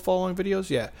six full following videos?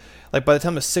 Yeah. Like by the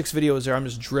time the sixth video is there, I'm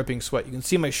just dripping sweat. You can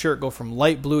see my shirt go from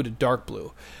light blue to dark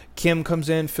blue. Kim comes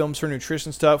in, films her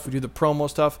nutrition stuff. We do the promo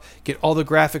stuff, get all the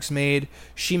graphics made.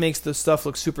 She makes the stuff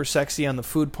look super sexy on the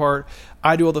food part.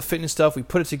 I do all the fitness stuff. We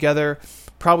put it together.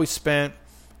 Probably spent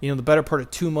the better part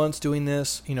of 2 months doing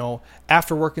this,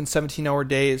 after working 17-hour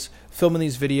days, filming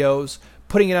these videos,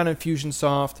 putting it on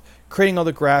Infusionsoft, creating all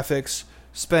the graphics,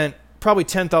 spent probably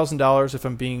 $10,000 if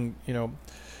I'm being,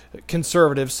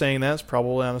 conservative saying that. It's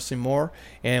probably honestly more.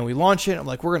 And we launch it. I'm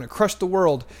like, we're going to crush the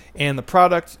world. And the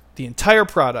product, the entire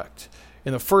product,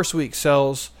 in the first week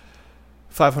sells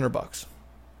 $500.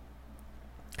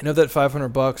 And of that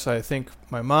 $500, I think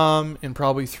my mom and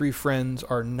probably 3 friends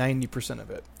are 90%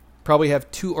 of it. Probably have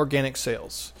 2 organic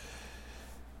sales.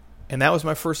 And that was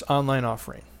my first online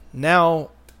offering.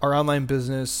 Now our online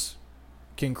business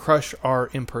can crush our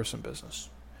in-person business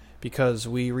because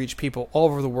we reach people all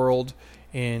over the world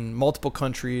in multiple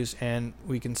countries and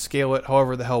we can scale it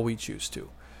however the hell we choose to.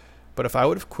 But if I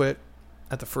would have quit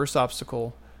at the first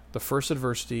obstacle, the first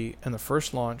adversity, and the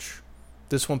first launch,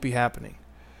 this won't be happening.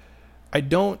 I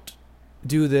don't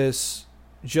do this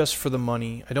just for the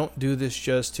money. I don't do this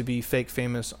just to be fake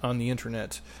famous on the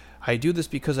internet. I do this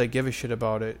because I give a shit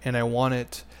about it and I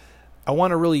want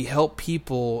to really help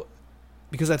people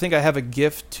because I think I have a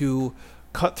gift to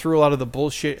cut through a lot of the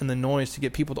bullshit and the noise to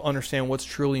get people to understand what's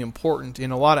truly important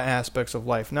in a lot of aspects of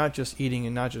life, not just eating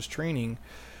and not just training.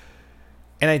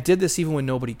 And I did this even when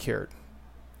nobody cared.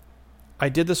 I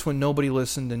did this when nobody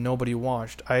listened and nobody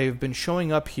watched. I've been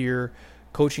showing up here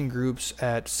coaching groups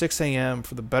at 6 a.m.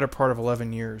 for the better part of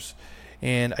 11 years.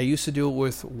 And I used to do it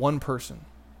with one person.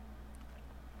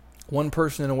 One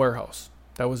person in a warehouse.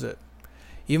 That was it.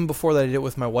 Even before that, I did it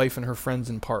with my wife and her friends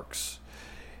in parks.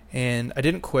 And I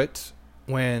didn't quit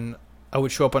when I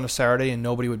would show up on a Saturday and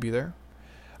nobody would be there.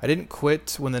 I didn't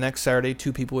quit when the next Saturday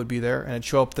 2 people would be there. And I'd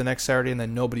show up the next Saturday and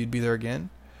then nobody would be there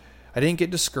again. I didn't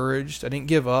get discouraged. I didn't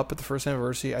give up at the first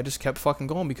anniversary. I just kept fucking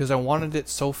going because I wanted it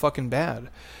so fucking bad.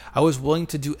 I was willing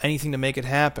to do anything to make it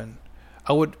happen.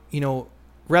 I would,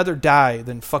 rather die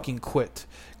than fucking quit.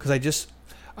 Because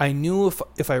I knew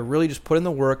if I really just put in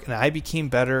the work and I became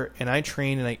better and I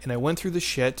trained and I went through the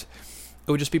shit,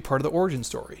 it would just be part of the origin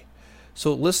story.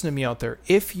 So listen to me out there.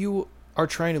 If you are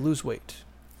trying to lose weight,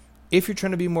 if you're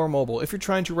trying to be more mobile, if you're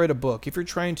trying to write a book, if you're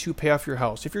trying to pay off your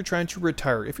house, if you're trying to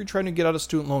retire, if you're trying to get out of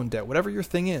student loan debt, whatever your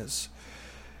thing is,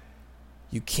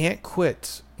 you can't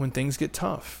quit when things get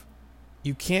tough.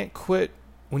 You can't quit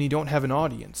when you don't have an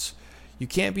audience. You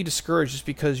can't be discouraged just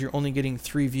because you're only getting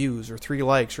 3 views or 3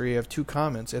 likes or you have 2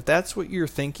 comments. If that's what you're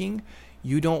thinking,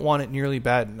 you don't want it nearly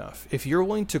bad enough. If you're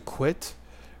willing to quit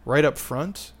right up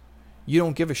front, you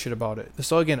don't give a shit about it.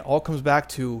 This all comes back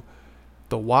to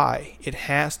the why. It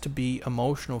has to be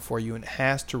emotional for you, and it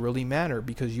has to really matter,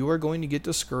 because you are going to get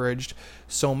discouraged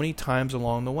so many times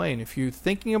along the way. And if you're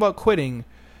thinking about quitting,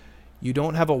 you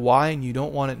don't have a why and you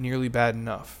don't want it nearly bad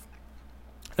enough.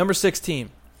 Number 16.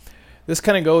 This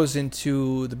kind of goes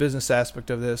into the business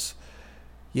aspect of this.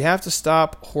 You have to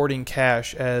stop hoarding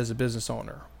cash as a business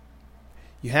owner.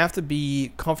 You have to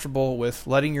be comfortable with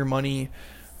letting your money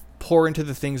pour into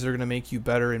the things that are going to make you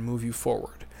better and move you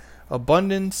forward.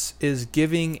 Abundance is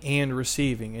giving and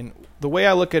receiving. And the way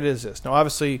I look at it is this. Now,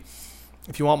 obviously,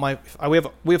 if you want we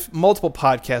have multiple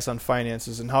podcasts on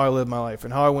finances and how I live my life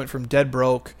and how I went from dead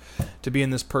broke to being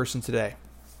this person today.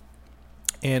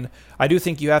 And I do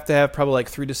think you have to have probably like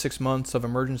 3 to 6 months of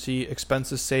emergency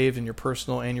expenses saved in your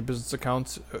personal and your business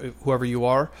accounts, whoever you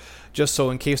are, just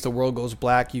so in case the world goes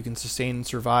black, you can sustain and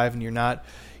survive and you're not,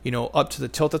 up to the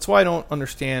tilt. That's why I don't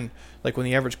understand, like, when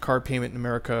the average car payment in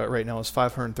America right now is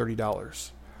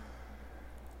 $530.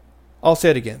 I'll say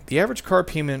it again. The average car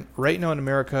payment right now in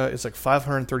America is like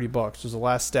 $530. Was the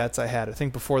last stats I had. I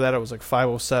think before that it was like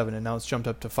 $507, and now it's jumped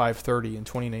up to $530 in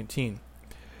 2019.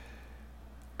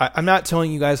 I'm not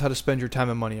telling you guys how to spend your time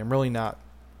and money. I'm really not.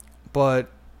 But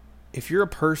if you're a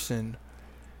person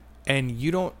and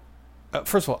you don't...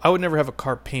 first of all, I would never have a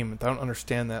car payment. I don't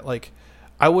understand that. Like,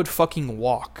 I would fucking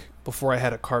walk before I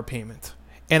had a car payment.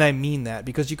 And I mean that,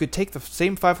 because you could take the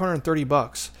same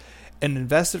 $530 and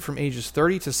invest it from ages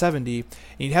 30 to 70, and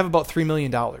you'd have about $3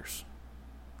 million. Do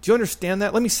you understand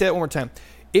that? Let me say it one more time.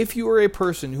 If you are a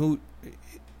person who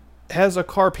has a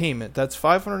car payment that's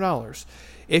 $500,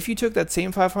 if you took that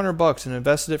same $500 and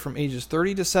invested it from ages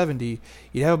 30 to 70,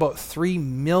 you'd have about $3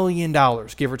 million,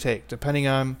 give or take, depending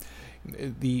on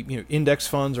the index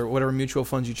funds or whatever mutual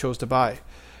funds you chose to buy.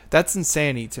 That's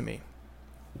insanity to me.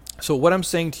 So what I'm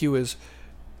saying to you is,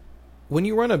 when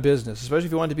you run a business, especially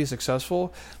if you want to be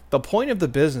successful, the point of the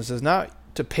business is not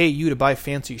to pay you to buy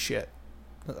fancy shit.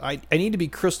 I need to be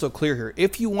crystal clear here.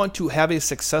 If you want to have a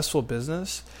successful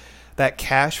business that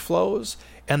cash flows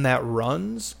and that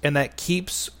runs and that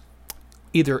keeps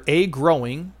either A,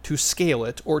 growing to scale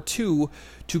it, or 2,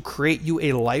 to create you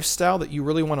a lifestyle that you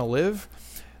really want to live,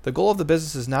 the goal of the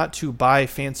business is not to buy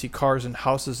fancy cars and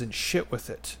houses and shit with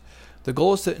it. The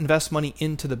goal is to invest money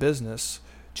into the business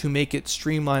to make it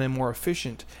streamlined and more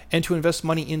efficient, and to invest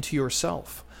money into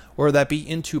yourself, whether that be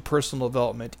into personal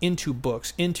development, into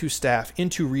books, into staff,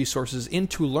 into resources,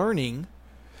 into learning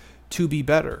to be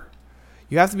better.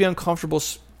 You have to be uncomfortable.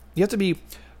 You have to be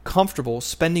comfortable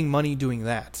spending money doing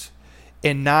that,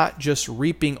 and not just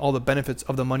reaping all the benefits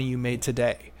of the money you made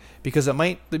today, because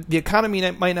the economy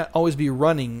might not always be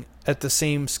running at the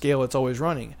same scale it's always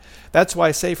running. That's why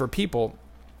I say for people,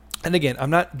 and again, I'm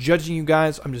not judging you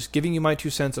guys. I'm just giving you my 2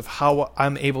 cents of how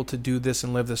I'm able to do this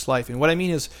and live this life. And what I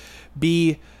mean is,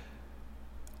 be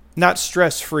not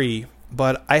stress-free,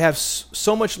 but I have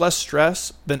so much less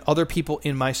stress than other people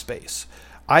in my space.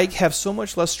 I have so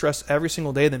much less stress every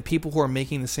single day than people who are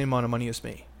making the same amount of money as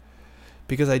me,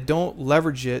 because I don't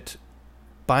leverage it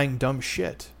buying dumb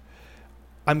shit.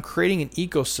 I'm creating an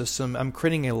ecosystem, I'm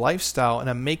creating a lifestyle, and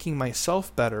I'm making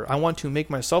myself better. I want to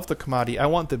make myself the commodity. I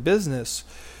want the business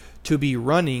to be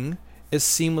running as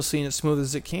seamlessly and as smooth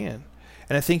as it can.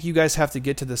 And I think you guys have to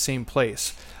get to the same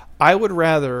place. I would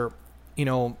rather,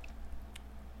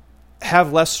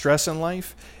 have less stress in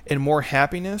life and more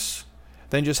happiness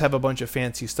than just have a bunch of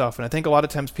fancy stuff. And I think a lot of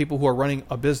times people who are running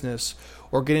a business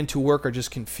or get into work are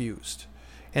just confused.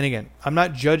 And again, I'm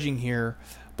not judging here,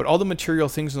 but all the material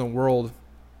things in the world,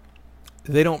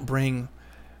 they don't bring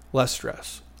less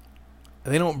stress.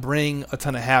 They don't bring a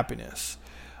ton of happiness.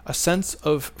 A sense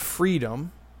of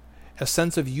freedom, a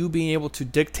sense of you being able to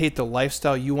dictate the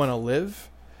lifestyle you want to live,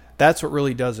 that's what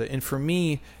really does it. And for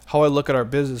me, how I look at our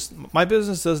business, my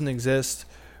business doesn't exist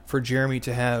for Jeremy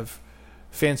to have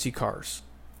fancy cars.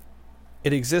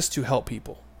 It exists to help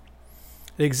people.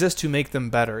 It exists to make them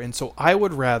better. And so I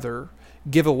would rather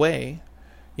give away,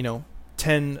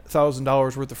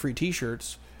 $10,000 worth of free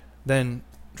t-shirts than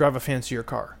drive a fancier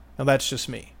car. Now that's just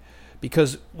me.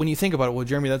 Because when you think about it, well,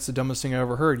 Jeremy, that's the dumbest thing I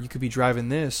ever heard. You could be driving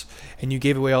this and you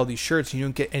gave away all these shirts and you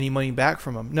don't get any money back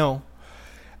from them. No,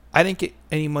 I didn't get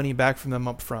any money back from them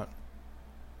up front.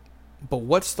 But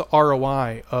what's the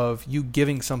ROI of you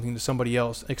giving something to somebody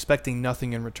else, expecting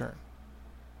nothing in return?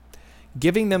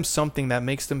 Giving them something that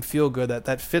makes them feel good,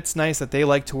 that fits nice, that they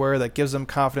like to wear, that gives them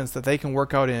confidence, that they can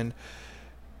work out in,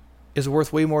 is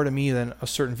worth way more to me than a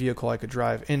certain vehicle I could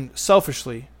drive. And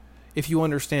selfishly, if you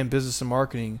understand business and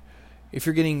marketing, if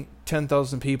you're getting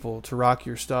 10,000 people to rock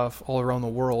your stuff all around the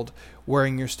world,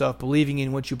 wearing your stuff, believing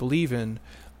in what you believe in,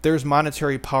 there's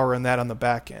monetary power in that on the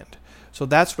back end. So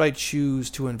that's what I choose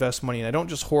to invest money in. I don't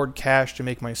just hoard cash to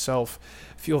make myself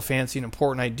feel fancy and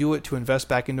important. I do it to invest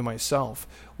back into myself.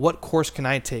 What course can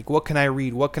I take? What can I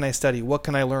read? What can I study? What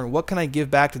can I learn? What can I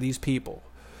give back to these people?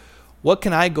 What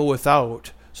can I go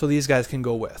without so these guys can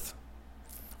go with?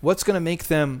 What's going to make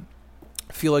them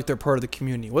feel like they're part of the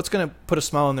community? What's going to put a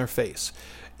smile on their face?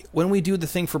 When we do the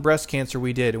thing for breast cancer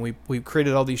we did, and we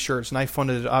created all these shirts, and I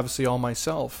funded it obviously all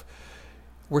myself,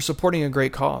 we're supporting a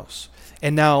great cause.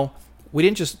 And now, we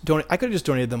didn't just donate. I could have just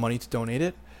donated the money to donate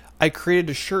it. I created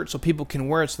a shirt so people can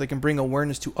wear it so they can bring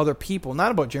awareness to other people,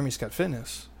 not about Jeremy Scott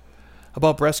Fitness,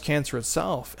 about breast cancer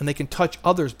itself, and they can touch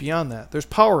others beyond that. There's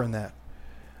power in that.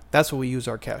 That's what we use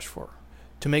our cash for,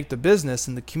 to make the business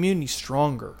and the community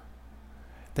stronger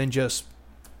than just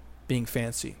being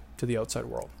fancy to the outside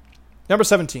world. Number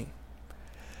 17.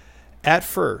 At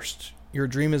first, your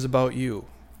dream is about you,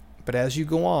 but as you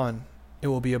go on, it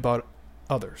will be about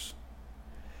others.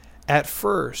 At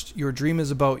first, your dream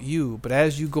is about you, but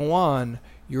as you go on,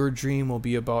 your dream will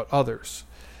be about others.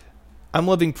 I'm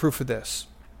living proof of this.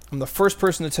 I'm the first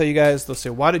person to tell you guys, they'll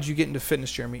say, why did you get into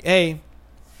fitness, Jeremy?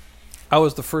 I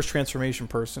was the first transformation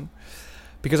person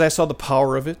because I saw the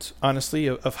power of it, honestly,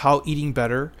 of how eating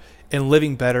better and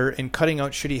living better and cutting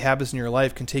out shitty habits in your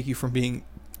life can take you from being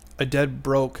a dead,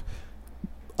 broke,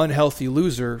 unhealthy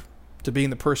loser to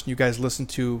being the person you guys listen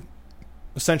to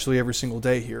essentially every single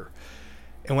day here.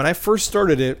 And when I first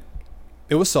started it,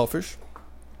 it was selfish.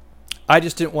 I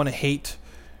just didn't want to hate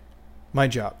my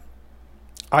job.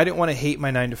 I didn't want to hate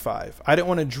my 9 to 5. I didn't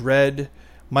want to dread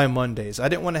my Mondays. I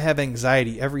didn't want to have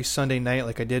anxiety every Sunday night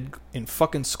like I did in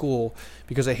fucking school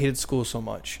because I hated school so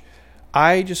much.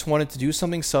 I just wanted to do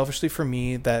something selfishly for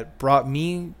me that brought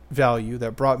me value,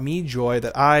 that brought me joy,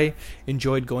 that I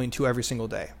enjoyed going to every single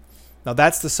day. Now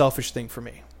that's the selfish thing for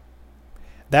me.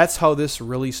 That's how this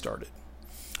really started.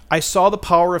 I saw the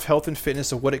power of health and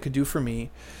fitness, of what it could do for me,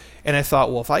 and I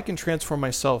thought, well, if I can transform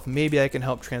myself, maybe I can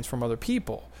help transform other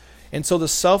people. And so the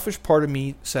selfish part of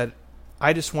me said,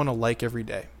 I just want to like every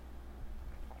day.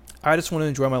 I just want to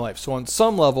enjoy my life. So on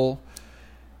some level,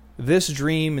 this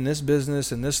dream and this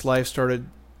business and this life started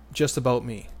just about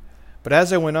me. But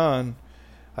as I went on,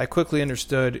 I quickly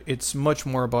understood it's much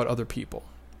more about other people.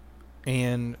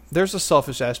 And there's a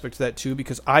selfish aspect to that too,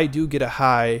 because I do get a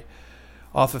high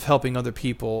off of helping other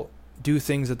people do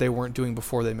things that they weren't doing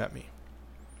before they met me.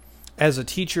 As a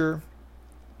teacher,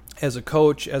 as a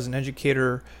coach, as an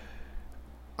educator,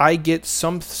 I get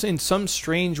in some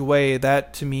strange way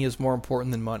that to me is more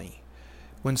important than money.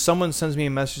 When someone sends me a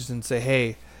message and say,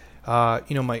 hey,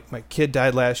 my kid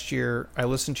died last year. I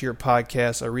listened to your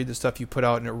podcast. I read the stuff you put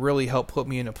out, and it really helped put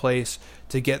me in a place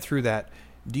to get through that.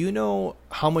 Do you know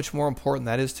how much more important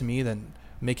that is to me than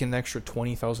making an extra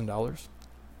 $20,000?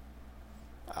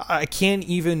 I can't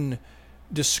even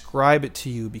describe it to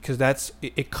you because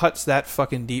it cuts that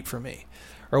fucking deep for me.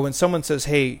 Or when someone says,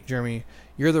 hey, Jeremy,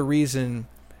 you're the reason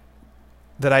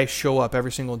that I show up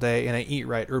every single day and I eat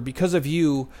right. Or because of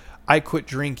you, I quit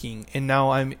drinking and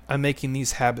now I'm making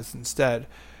these habits instead.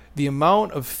 The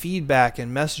amount of feedback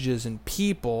and messages and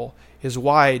people is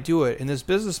why I do it. And this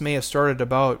business may have started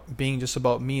about being just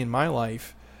about me and my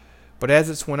life, but as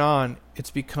it's went on,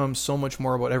 it's become so much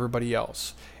more about everybody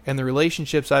else. And the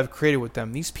relationships I've created with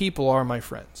them, these people are my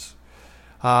friends.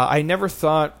 I never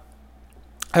thought,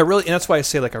 and that's why I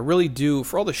say, I really do,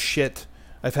 for all the shit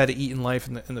I've had to eat in life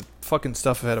and the fucking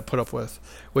stuff I've had to put up with,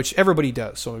 which everybody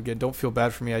does. So again, don't feel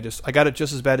bad for me. I got it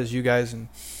just as bad as you guys, and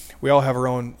we all have our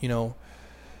own,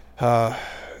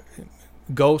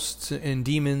 ghosts and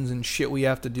demons and shit we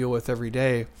have to deal with every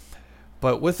day.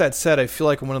 But with that said, I feel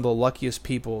like I'm one of the luckiest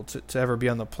people to ever be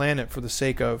on the planet for the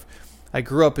sake of, I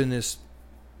grew up in this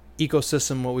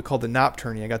ecosystem, what we call the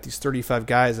Nocturne. I got these 35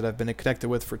 guys that I've been connected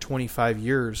with for 25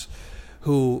 years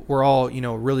who were all,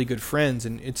 really good friends.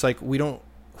 And it's like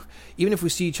even if we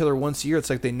see each other once a year, it's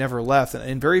like they never left.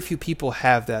 And very few people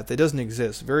have that. That doesn't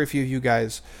exist. Very few of you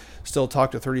guys still talk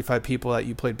to 35 people that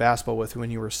you played basketball with when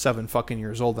you were 7 fucking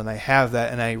years old. And I have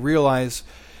that. And I realize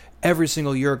every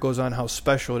single year it goes on how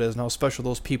special it is and how special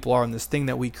those people are and this thing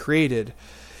that we created.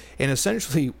 And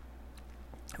essentially,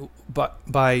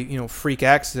 by freak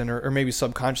accident or maybe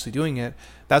subconsciously doing it,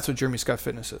 that's what Jeremy Scott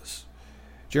Fitness is.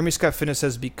 Jeremy Scott Fitness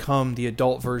has become the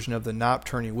adult version of the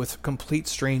Nocturne with complete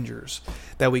strangers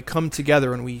that we come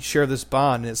together and we share this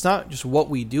bond. And it's not just what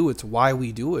we do, it's why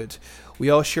we do it. We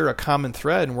all share a common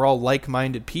thread and we're all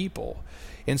like-minded people.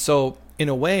 And so in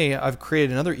a way, I've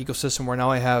created another ecosystem where now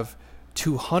I have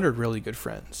 200 really good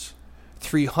friends.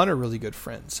 300 really good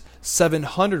friends,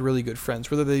 700 really good friends,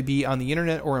 whether they be on the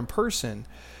internet or in person.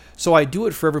 So I do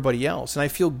it for everybody else. And I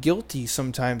feel guilty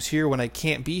sometimes here when I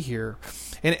can't be here.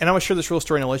 And I'm going to share this real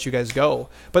story and I'll let you guys go.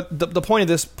 But the point of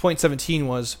this, point 17,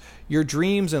 was your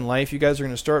dreams in life, you guys are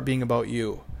going to start being about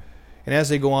you. And as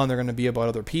they go on, they're going to be about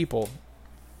other people.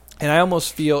 And I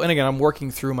almost feel, and again, I'm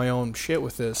working through my own shit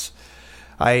with this.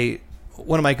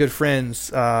 One of my good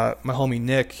friends, my homie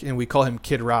Nick, and we call him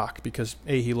Kid Rock because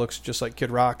he looks just like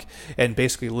Kid Rock and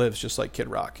basically lives just like Kid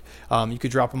Rock. You could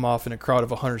drop him off in a crowd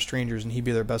of 100 strangers and he'd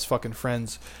be their best fucking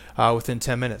friends within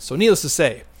 10 minutes. So needless to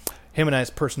say, him and I's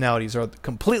personalities are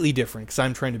completely different because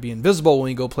I'm trying to be invisible when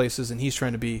we go places and he's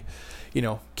trying to be,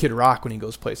 Kid Rock when he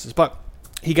goes places. But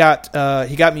he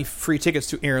got me free tickets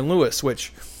to Aaron Lewis,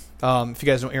 which, if you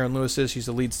guys know who Aaron Lewis is, he's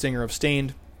the lead singer of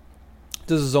Staind.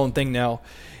 Does his own thing now.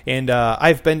 And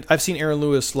I've seen Aaron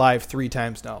Lewis live 3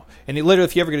 times now. And it literally,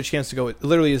 if you ever get a chance to go, it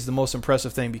literally is the most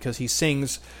impressive thing because he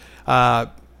sings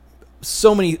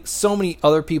so many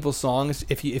other people's songs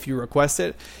if you request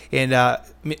it, and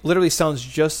literally sounds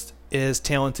just as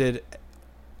talented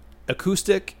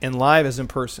acoustic and live as in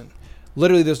person.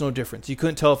 Literally, there's no difference. You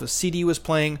couldn't tell if a CD was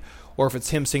playing or if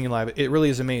it's him singing live. It really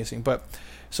is amazing. But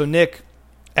so Nick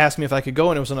asked me if I could go,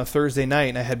 and it was on a Thursday night,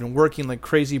 and I had been working like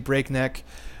crazy breakneck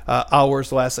hours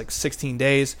the last 16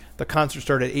 days. The concert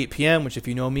started at 8 p.m., which if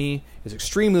you know me is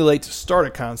extremely late to start a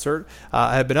concert.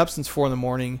 I had been up since 4 in the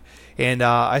morning, and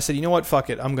I said, you know what, fuck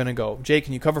it, I'm going to go. Jay,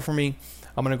 can you cover for me?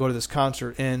 I'm going to go to this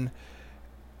concert. And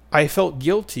I felt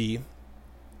guilty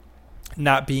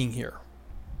not being here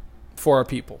for our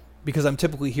people because I'm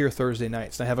typically here Thursday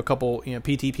nights. And I have a couple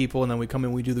PT people, and then we come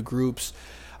in, we do the groups.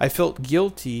 I felt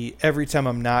guilty every time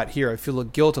I'm not here. I feel a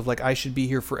guilt of I should be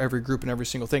here for every group and every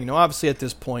single thing. Now, obviously, at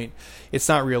this point, it's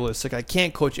not realistic. I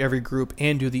can't coach every group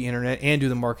and do the internet and do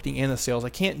the marketing and the sales. I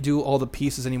can't do all the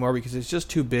pieces anymore because it's just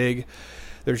too big.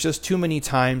 There's just too many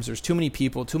times. There's too many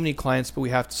people, too many clients, but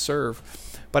we have to serve.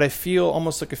 But I feel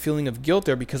almost like a feeling of guilt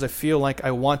there because I feel like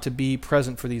I want to be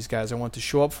present for these guys. I want to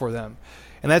show up for them.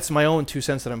 And that's my own 2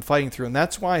 cents that I'm fighting through. And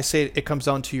that's why I say it comes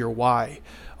down to your why,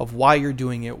 of why you're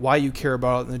doing it, why you care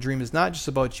about it. And the dream is not just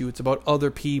about you, it's about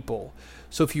other people.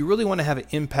 So if you really want to have an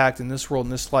impact in this world, in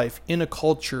this life, in a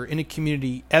culture, in a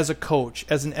community, as a coach,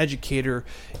 as an educator,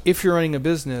 if you're running a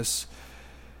business,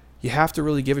 you have to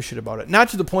really give a shit about it. Not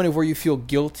to the point of where you feel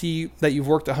guilty that you've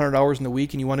worked 100 hours in the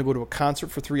week and you want to go to a concert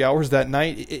for 3 hours that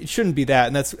night. It shouldn't be that.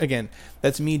 And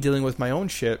that's me dealing with my own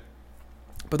shit.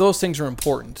 But those things are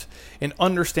important. And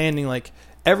understanding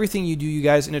everything you do, you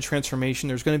guys, in a transformation,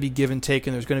 there's going to be give and take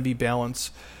and there's going to be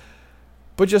balance.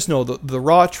 But just know the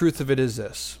raw truth of it is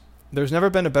this. There's never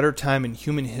been a better time in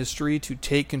human history to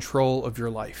take control of your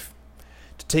life.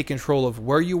 To take control of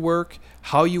where you work,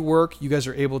 how you work. You guys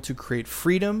are able to create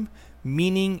freedom,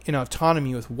 meaning, and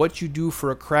autonomy with what you do for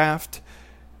a craft.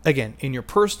 Again, in your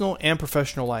personal and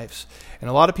professional lives.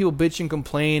 And a lot of people bitch and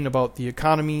complain about the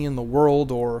economy and the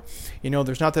world, or,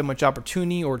 there's not that much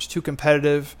opportunity, or it's too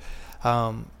competitive.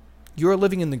 You are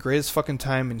living in the greatest fucking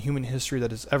time in human history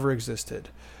that has ever existed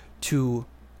to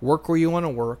work where you want to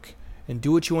work and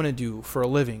do what you want to do for a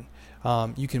living.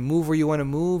 You can move where you want to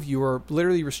move. You are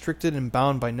literally restricted and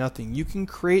bound by nothing. You can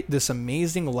create this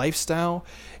amazing lifestyle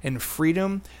and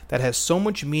freedom that has so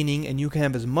much meaning, and you can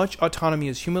have as much autonomy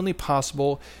as humanly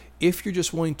possible if you're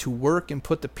just willing to work and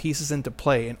put the pieces into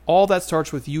play. And all that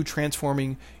starts with you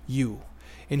transforming you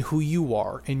and who you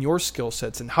are and your skill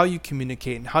sets and how you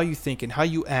communicate and how you think and how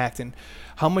you act and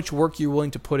how much work you're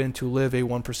willing to put in to live a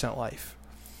 1% life.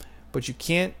 But you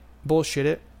can't bullshit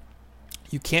it.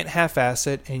 You can't half-ass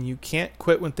it, and you can't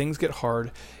quit when things get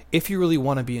hard if you really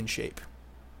want to be in shape,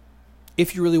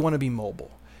 if you really want to be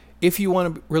mobile, if you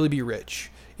want to really be rich,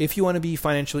 if you want to be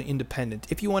financially independent,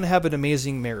 if you want to have an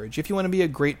amazing marriage, if you want to be a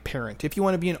great parent, if you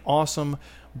want to be an awesome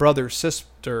brother,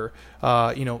 sister,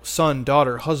 son,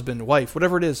 daughter, husband, wife,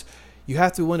 whatever it is, you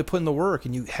have to be willing to put in the work,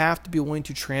 and you have to be willing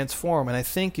to transform. And I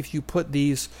think if you put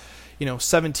these,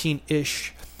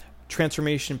 17-ish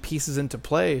transformation pieces into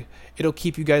play, it'll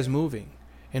keep you guys moving.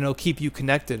 And it'll keep you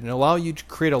connected and allow you to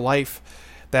create a life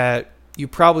that you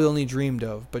probably only dreamed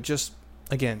of. But just,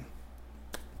 again,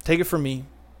 take it from me,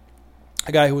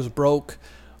 a guy who was broke,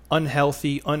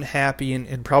 unhealthy, unhappy,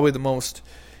 and probably the most,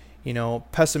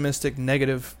 pessimistic,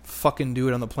 negative fucking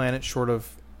dude on the planet, short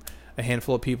of a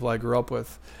handful of people I grew up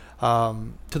with,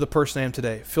 to the person I am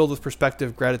today, filled with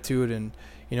perspective, gratitude, and,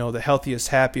 the healthiest,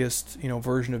 happiest,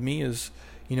 version of me is,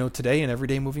 today and every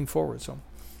day moving forward. So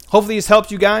hopefully these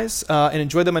helped you guys and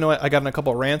enjoy them. I know I got in a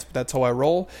couple of rants, but that's how I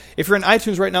roll. If you're in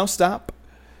iTunes right now, stop.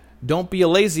 Don't be a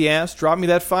lazy ass. Drop me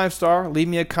that 5-star. Leave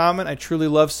me a comment. I truly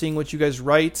love seeing what you guys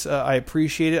write. I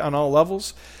appreciate it on all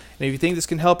levels. And if you think this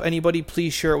can help anybody,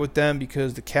 please share it with them,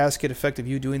 because the cascade effect of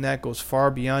you doing that goes far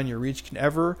beyond your reach can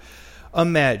ever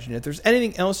imagine. If there's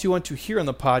anything else you want to hear on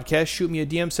the podcast, shoot me a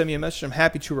DM, send me a message. I'm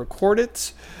happy to record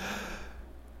it.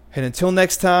 And until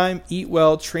next time, eat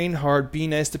well, train hard, be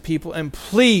nice to people, and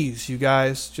please, you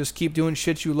guys, just keep doing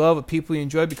shit you love with people you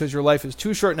enjoy, because your life is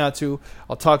too short not to.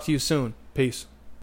 I'll talk to you soon. Peace.